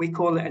session, we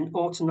call it an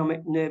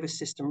autonomic nervous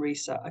system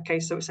reset. Okay,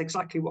 so it's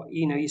exactly what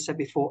you said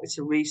before. It's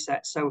a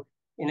reset. So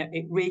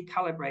it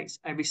recalibrates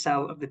every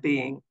cell of the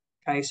being.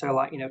 Okay, so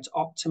like it's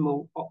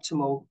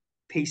optimal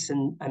peace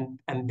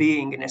and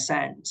being in a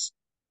sense,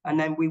 and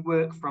then we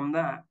work from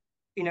that.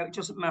 It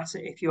doesn't matter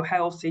if you're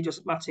healthy, it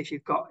doesn't matter if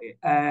you've got,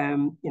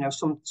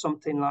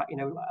 something like,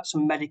 like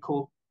some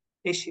medical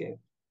issue.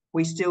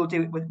 We still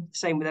do it with the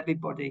same with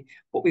everybody,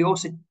 but we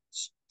also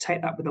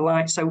take that with the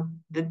light. So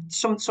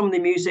some of the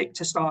music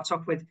to start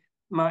off with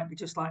might be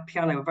just like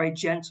piano, very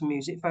gentle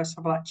music. First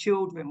of all, like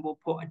children will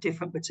put a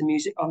different bit of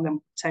music on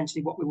them,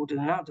 potentially what we would in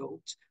an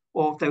adult.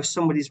 Or if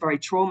somebody's very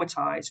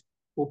traumatized,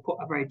 we'll put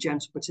a very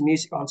gentle bit of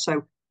music on.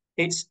 So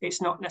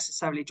it's not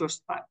necessarily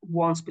just that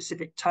one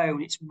specific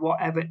tone, it's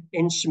whatever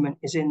instrument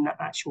is in that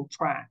actual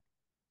track.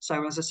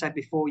 So as I said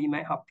before, you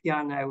may have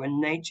piano and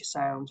nature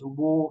sounds and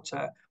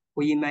water,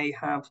 or you may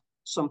have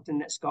something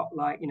that's got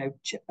like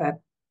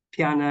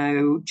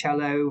piano,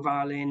 cello,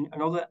 violin,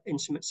 and other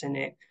instruments in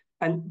it.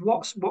 And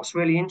what's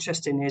really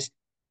interesting is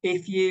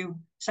if you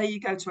say you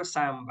go to a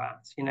sound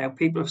bath,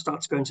 people have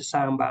started to go into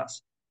sound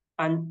baths,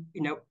 and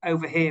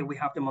over here we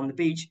have them on the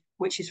beach,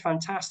 which is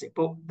fantastic.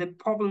 But the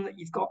problem that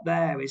you've got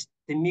there is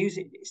the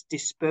music is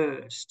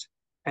dispersed,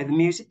 and the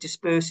music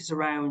disperses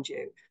around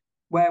you.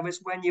 Whereas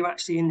when you're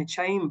actually in the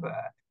chamber,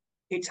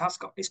 it's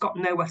got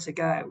nowhere to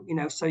go.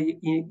 So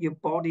your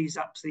body's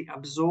absolutely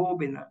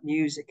absorbing that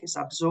music. It's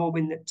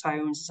absorbing the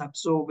tones. It's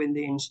absorbing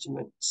the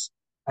instruments,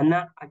 and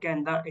that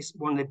again, that is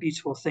one of the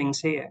beautiful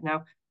things here.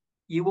 Now,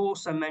 you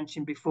also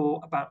mentioned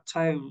before about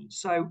tones.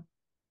 So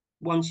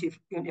once you've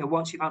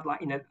had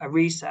like a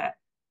reset,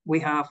 we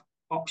have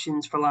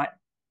options for like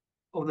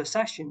other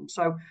sessions.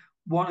 So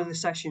one of the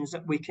sessions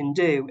that we can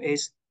do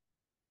is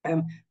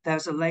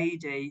there's a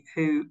lady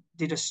who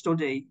did a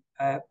study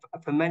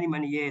for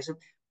many years of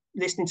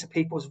listening to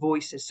people's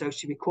voices. So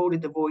she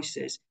recorded the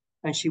voices,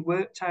 and she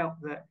worked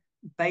out that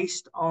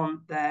based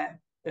on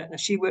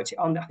she worked it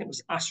on, I think it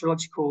was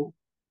astrological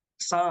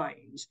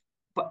signs,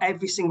 but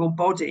every single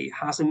body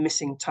has a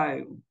missing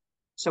tone.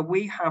 So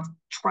we have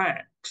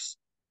tracks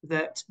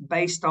that,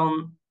 based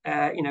on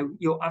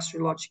your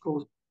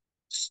astrological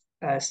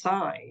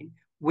sign,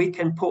 we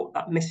can put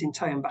that missing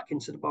tone back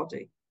into the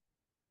body. Oh,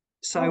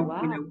 So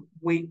wow.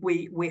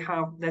 we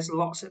have, there's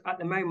lots at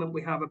the moment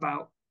we have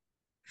about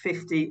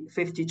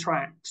 50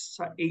 tracks.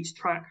 So each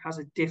track has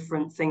a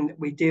different thing that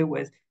we deal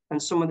with,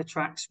 and some of the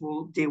tracks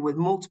will deal with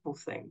multiple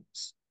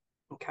things.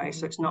 Okay, mm-hmm.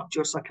 So it's not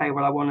just okay.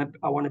 Well, I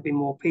want to be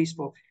more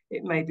peaceful.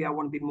 It may be I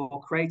want to be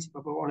more creative,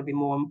 or I want to be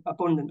more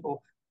abundant, or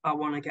I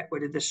want to get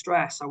rid of the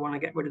stress. I want to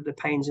get rid of the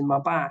pains in my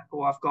back,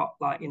 or I've got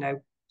like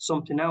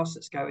something else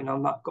that's going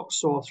on. That I've got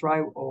sore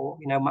throat, or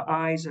my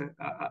eyes are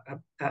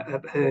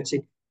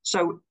hurting.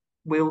 So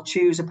we'll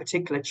choose a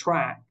particular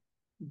track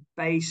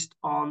based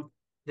on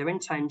their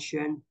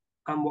intention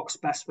and what's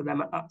best for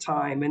them at that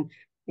time. And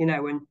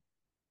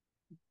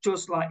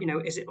just like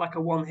is it like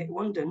a one-hit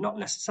wonder? Not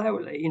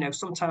necessarily.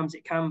 Sometimes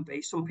it can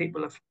be. Some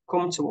people have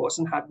come to us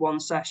and had one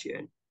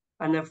session,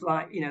 and they've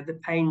the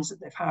pains that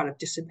they've had have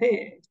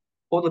disappeared.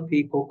 Other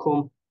people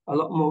come a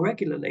lot more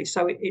regularly.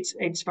 So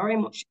it's very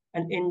much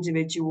an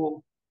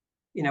individual,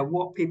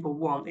 what people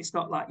want. It's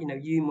not like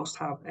you must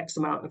have X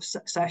amount of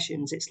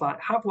sessions. It's like,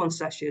 have one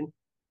session,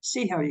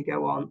 see how you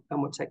go on,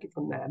 and we'll take it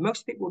from there.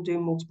 Most people do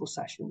multiple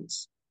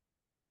sessions.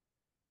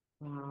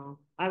 Wow,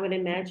 I would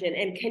imagine.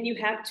 And can you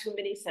have too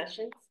many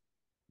sessions?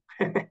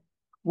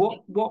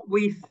 What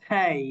we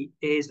say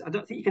is, I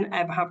don't think you can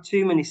ever have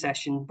too many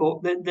sessions,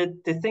 but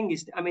the thing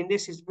is, I mean,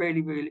 this is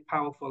really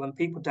powerful, and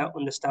people don't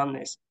understand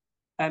this.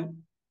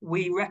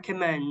 We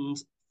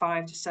recommend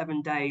 5 to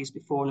 7 days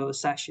before another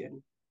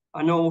session,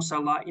 and also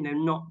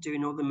not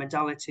doing other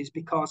modalities,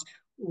 because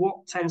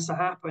what tends to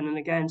happen, and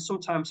again,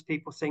 sometimes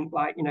people think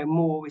like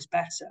more is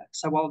better.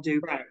 So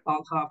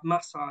I'll have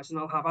massage, and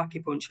I'll have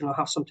acupuncture, and I'll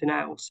have something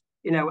else,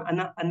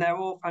 and they're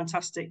all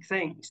fantastic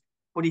things.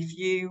 But if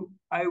you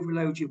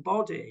overload your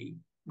body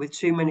with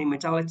too many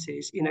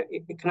modalities,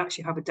 it can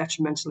actually have a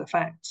detrimental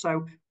effect.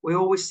 So we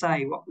always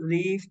say,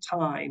 leave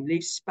time,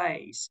 leave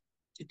space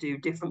to do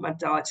different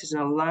modalities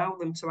and allow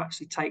them to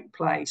actually take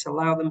place,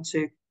 allow them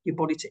to your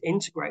body to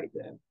integrate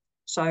them.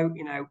 So,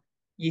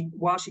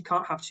 whilst you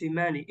can't have too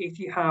many, if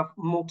you have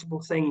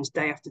multiple things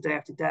day after day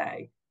after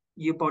day,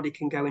 your body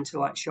can go into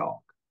like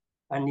shock.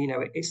 And,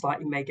 it's like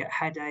you may get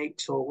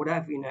headaches or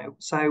whatever,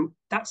 So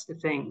that's the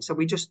thing. So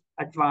we just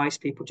advise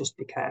people just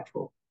be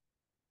careful.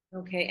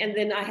 Okay, and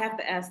then I have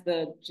to ask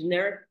the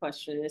generic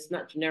question. It's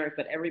not generic,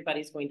 but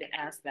everybody's going to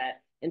ask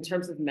that in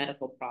terms of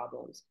medical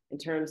problems, in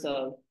terms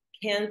of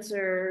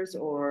cancers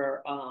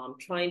or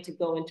trying to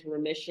go into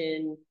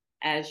remission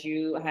as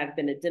you have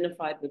been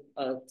identified with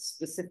a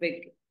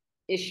specific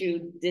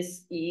issue,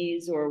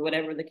 dis-ease, or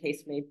whatever the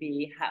case may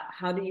be.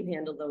 How do you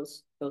handle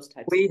those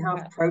types We of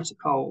have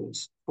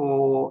protocols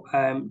for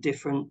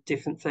different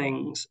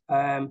things,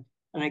 and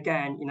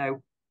again,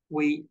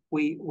 we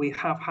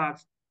have had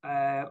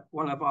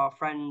one of our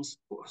friends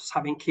was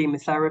having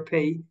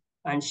chemotherapy,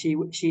 and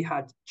she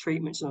had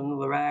treatments in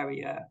another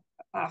area.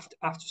 After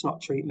it's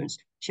not treatments,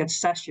 she had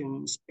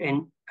sessions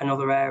in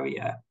another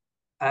area,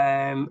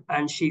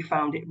 and she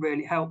found it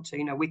really helped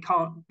her. We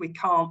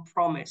can't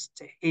promise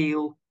to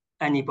heal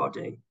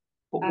anybody,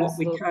 but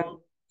Absolutely.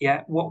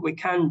 what we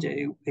can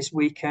do is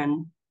we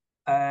can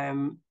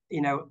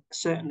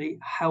certainly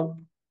help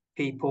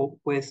people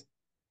with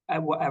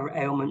whatever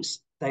ailments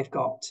they've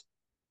got.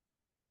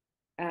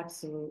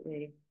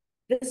 Absolutely.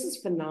 This is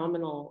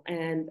phenomenal.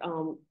 And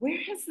where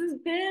has this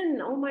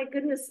been? Oh my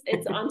goodness.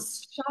 I'm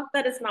shocked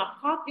that it's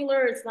not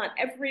popular. It's not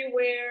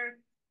everywhere,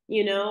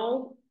 you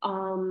know.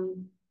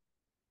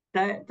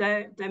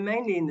 They're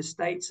mainly in the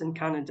States and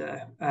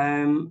Canada.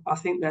 I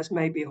think there's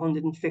maybe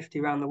 150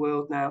 around the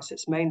world now. So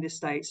it's mainly the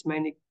States,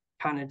 mainly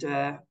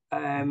Canada.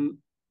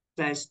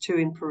 There's two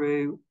in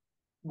Peru,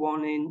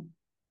 one in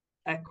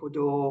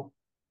Ecuador,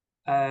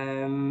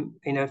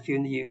 a few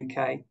in the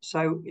UK.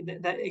 So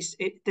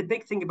the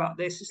big thing about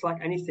this is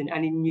like anything,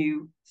 any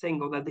new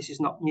thing, although this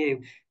is not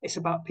new, it's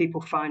about people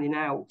finding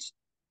out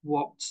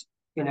what,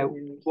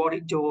 what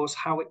it does,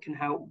 how it can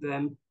help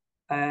them,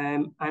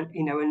 and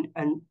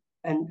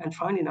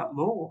finding out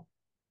more.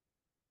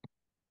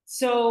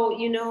 So,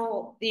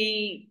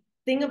 the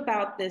thing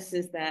about this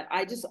is that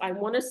I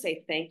want to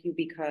say thank you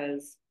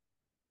because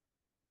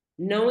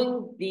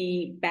knowing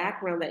the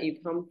background that you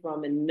come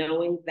from and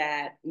knowing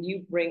that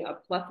you bring a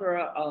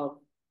plethora of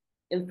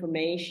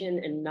information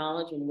and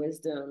knowledge and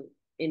wisdom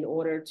in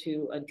order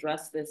to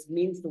address this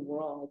means the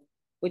world,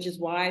 which is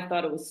why I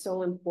thought it was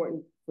so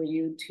important for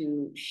you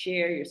to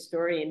share your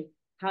story and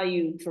how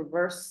you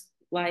traverse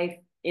life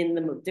in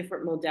the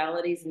different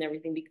modalities and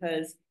everything,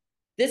 because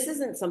this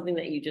isn't something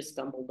that you just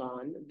stumbled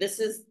on. This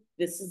is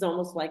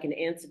almost like an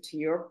answer to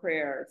your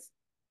prayers,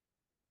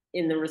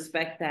 in the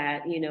respect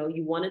that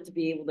you wanted to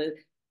be able to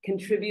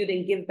contribute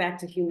and give back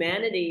to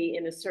humanity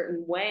in a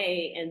certain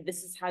way, and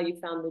this is how you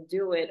found to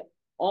do it,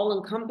 all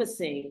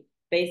encompassing,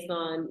 based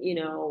on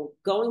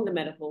going the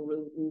medical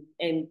route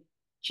and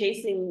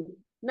chasing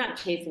not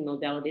chasing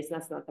modalities,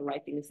 that's not the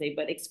right thing to say,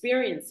 but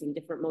experiencing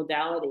different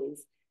modalities,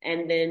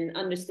 and then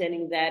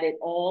understanding that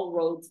all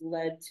roads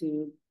led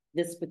to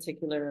this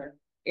particular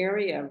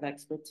area of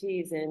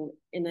expertise. And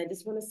I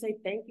just want to say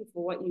thank you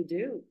for what you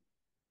do.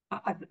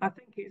 I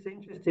think it's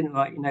interesting,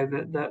 like,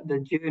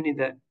 the journey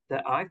that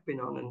I've been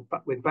on and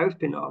we've both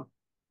been on.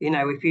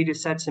 If you'd have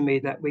said to me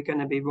that we're going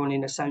to be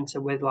running a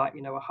center with, like,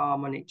 a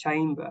harmonic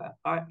chamber,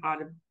 I'd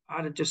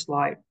have just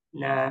like,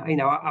 nah,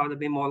 I would have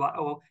been more like,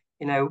 oh,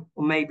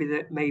 or maybe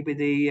the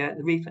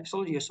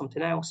reflexology or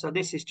something else. So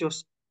this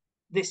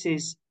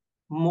is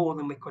more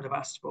than we could have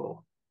asked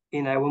for,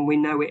 and we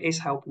know it is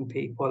helping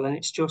people, and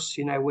it's just,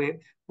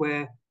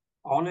 we're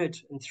honoured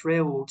and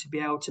thrilled to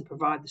be able to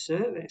provide the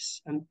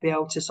service and be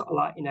able to sort of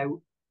like,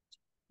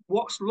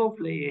 what's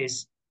lovely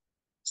is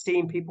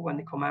seeing people when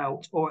they come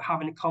out or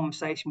having a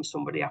conversation with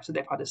somebody after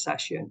they've had a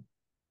session.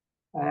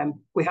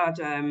 We had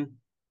an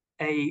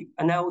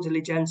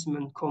elderly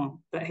gentleman come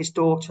that his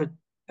daughter,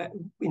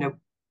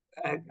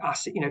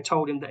 asked,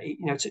 told him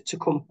that to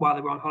come while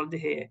they were on holiday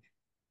here.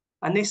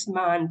 And this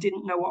man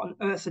didn't know what on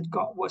earth had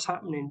got what's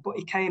happening, but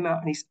he came out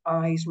and his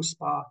eyes were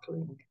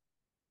sparkling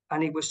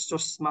and he was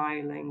just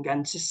smiling.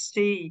 And to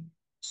see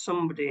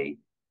somebody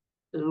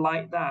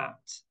like that,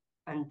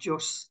 and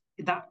just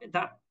that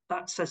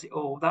says it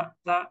all.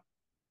 That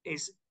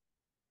is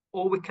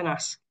all we can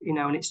ask,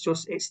 and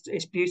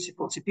it's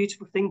beautiful. It's a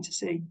beautiful thing to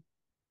see.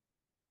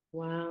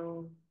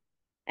 Wow.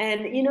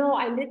 And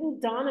I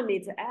didn't dawn on me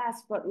to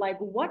ask, but like,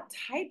 what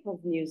type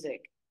of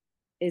music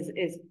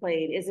is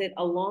played? Is it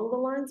along the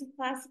lines of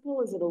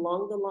classical? Is it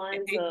along the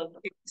lines of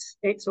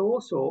It's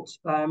all sorts.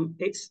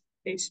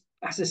 It's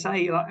as I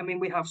say, like, I mean,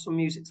 we have some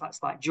music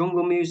that's like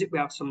jungle music. We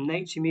have some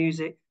nature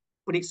music,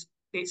 but it's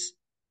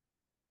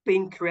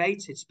been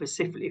created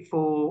specifically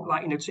for,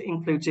 like, to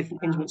include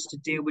different instruments to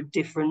deal with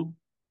different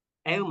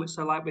ailments.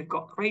 So like we've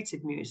got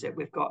creative music,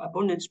 we've got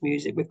abundance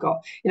music, we've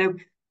got,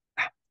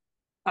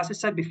 as I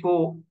said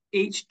before,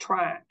 each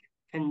track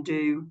can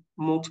do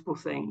multiple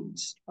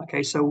things.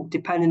 Okay, so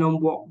depending on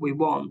what we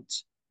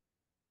want,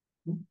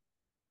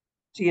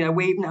 so,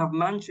 we even have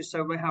mantras.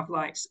 So we have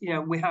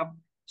we have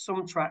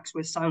some tracks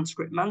with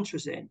Sanskrit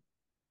mantras in,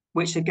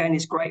 which again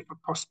is great for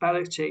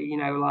prosperity,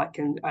 like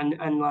and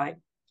like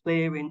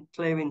clearing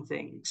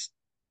things.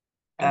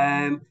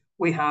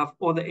 We have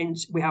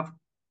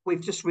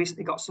we've just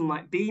recently got some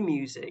like bee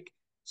music.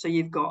 So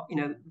you've got,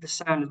 the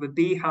sound of a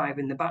beehive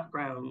in the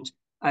background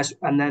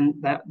and then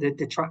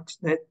the tracks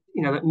the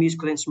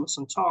musical instruments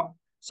on top.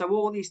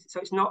 So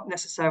it's not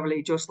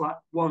necessarily just like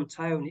one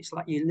tone. It's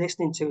like you're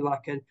listening to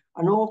like an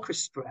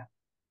orchestra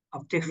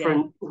of Yeah.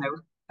 different,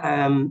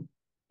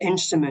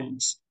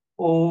 instruments,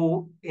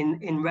 all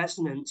in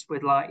resonance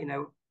with like,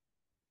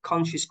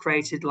 conscious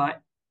created like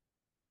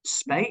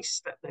space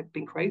that they've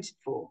been created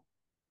for.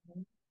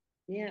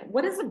 Yeah.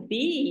 What is a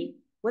bee?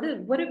 What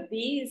do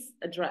bees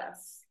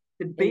address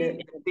The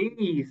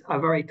bees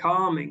are very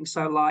calming.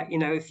 So, like,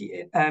 if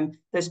you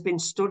there's been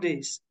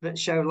studies that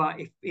show,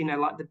 like, if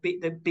like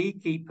the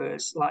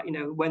beekeepers, like,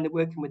 when they're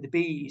working with the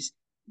bees,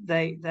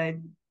 their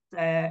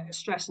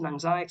stress and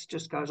anxiety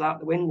just goes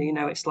out the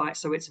window. It's like,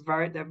 so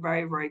they're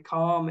very, very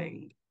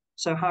calming.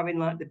 So having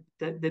like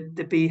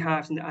the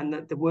beehives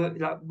and the work,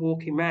 like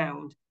walking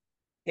around,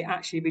 it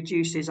actually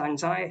reduces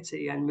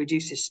anxiety and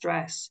reduces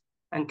stress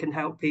and can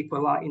help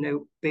people, like,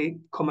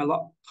 become a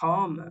lot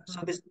calmer. So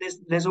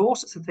there's all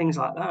sorts of things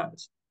like that,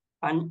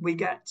 and we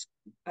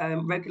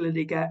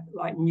regularly get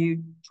like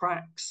new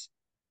tracks.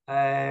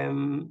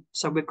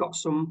 So we've got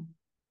some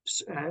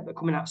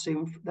coming out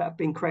soon that have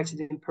been created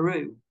in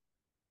Peru.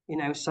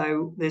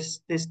 So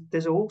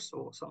there's all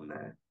sorts on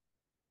there.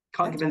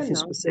 Can't That's give anything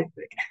phenomenal.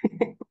 specific.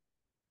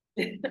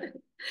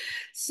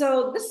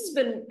 So this has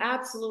been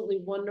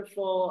absolutely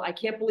wonderful. I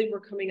can't believe we're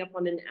coming up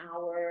on an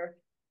hour.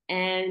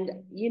 And,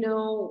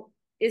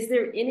 is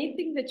there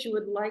anything that you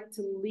would like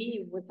to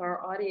leave with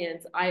our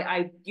audience?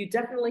 You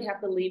definitely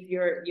have to leave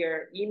your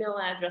email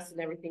address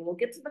and everything. We'll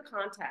get to the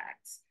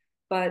contacts.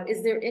 But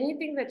is there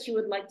anything that you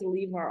would like to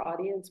leave our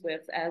audience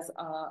with as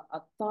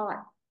a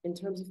thought in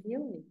terms of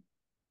healing?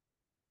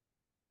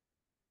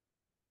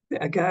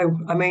 Bit ago,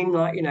 I mean,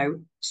 like,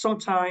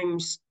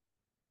 sometimes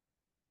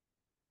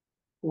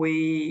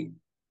we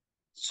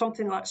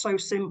something like so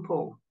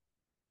simple.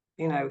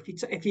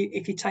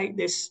 If you take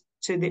this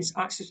to its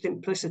actual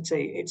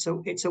simplicity, it's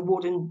a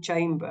wooden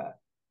chamber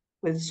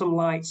with some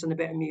lights and a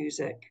bit of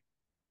music.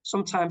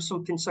 Sometimes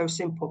something so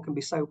simple can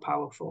be so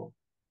powerful.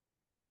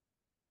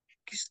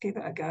 Just give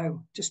it a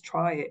go. Just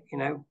try it.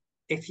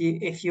 If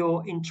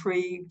you're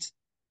intrigued,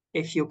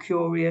 if you're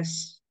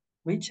curious,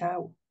 reach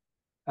out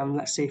and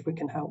let's see if we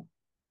can help.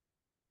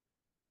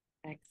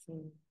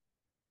 Excellent.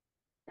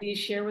 Please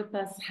share with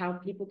us how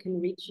people can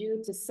reach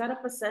you to set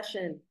up a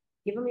session.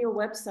 Give them your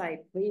website,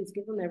 please.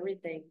 Give them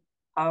everything.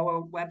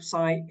 Our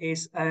website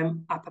is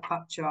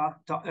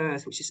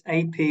apapachar.earth, which is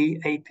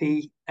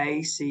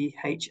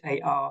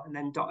APAPACHAR and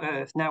then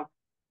 .earth. Now,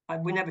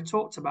 we never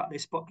talked about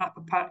this, but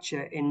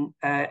apapacha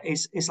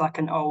is like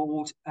an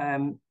old,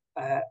 I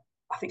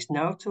think it's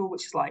Nahuatl,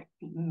 which is like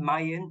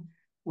Mayan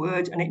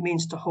word, and it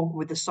means to hug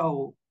with the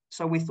soul.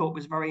 So we thought it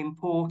was very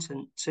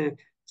important to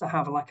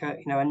have like a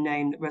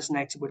name that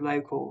resonated with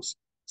locals.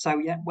 So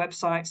yeah,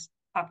 websites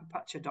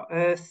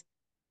apapacha.earth.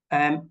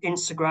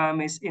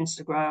 Instagram is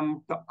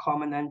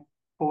instagram.com and then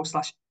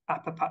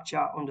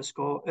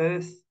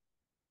 /apapacha_earth.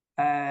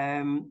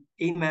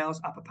 Emails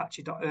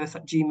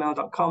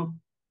apapacha.earth@gmail.com.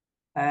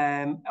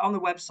 On the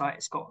website,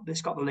 it's got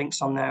the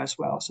links on there as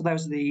well. So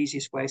those are the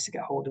easiest ways to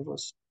get hold of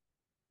us.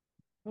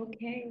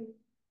 Okay.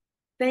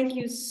 Thank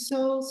you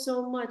so,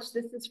 so much.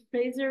 This is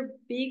Frasser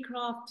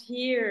Beecroft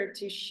here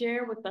to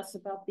share with us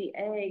about the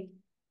egg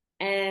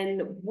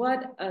and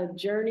what a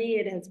journey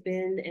it has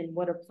been and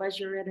what a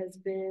pleasure it has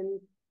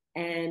been.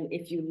 And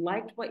if you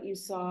liked what you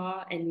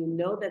saw and you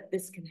know that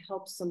this can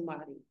help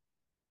somebody,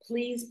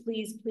 please,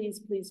 please, please,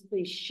 please,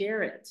 please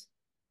share it.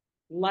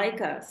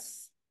 Like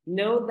us.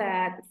 Know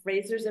that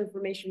Frasser's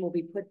information will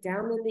be put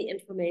down in the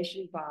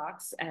information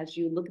box as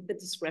you look at the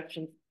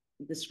description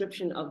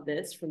of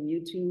this from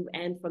YouTube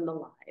and from the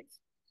live.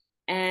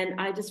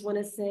 And I just want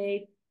to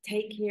say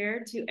take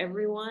care to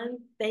everyone.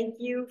 Thank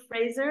you,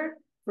 Frasser,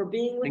 for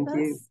being with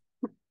Thank you. us.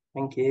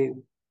 Thank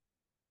you.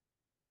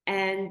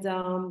 And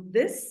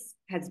this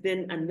has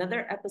been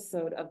another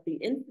episode of The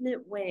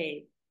Infinite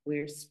Way,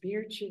 where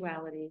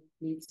spirituality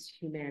meets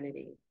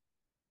humanity.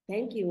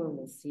 Thank you, and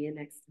we'll see you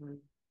next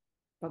time.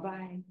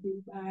 Bye-bye.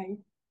 Bye.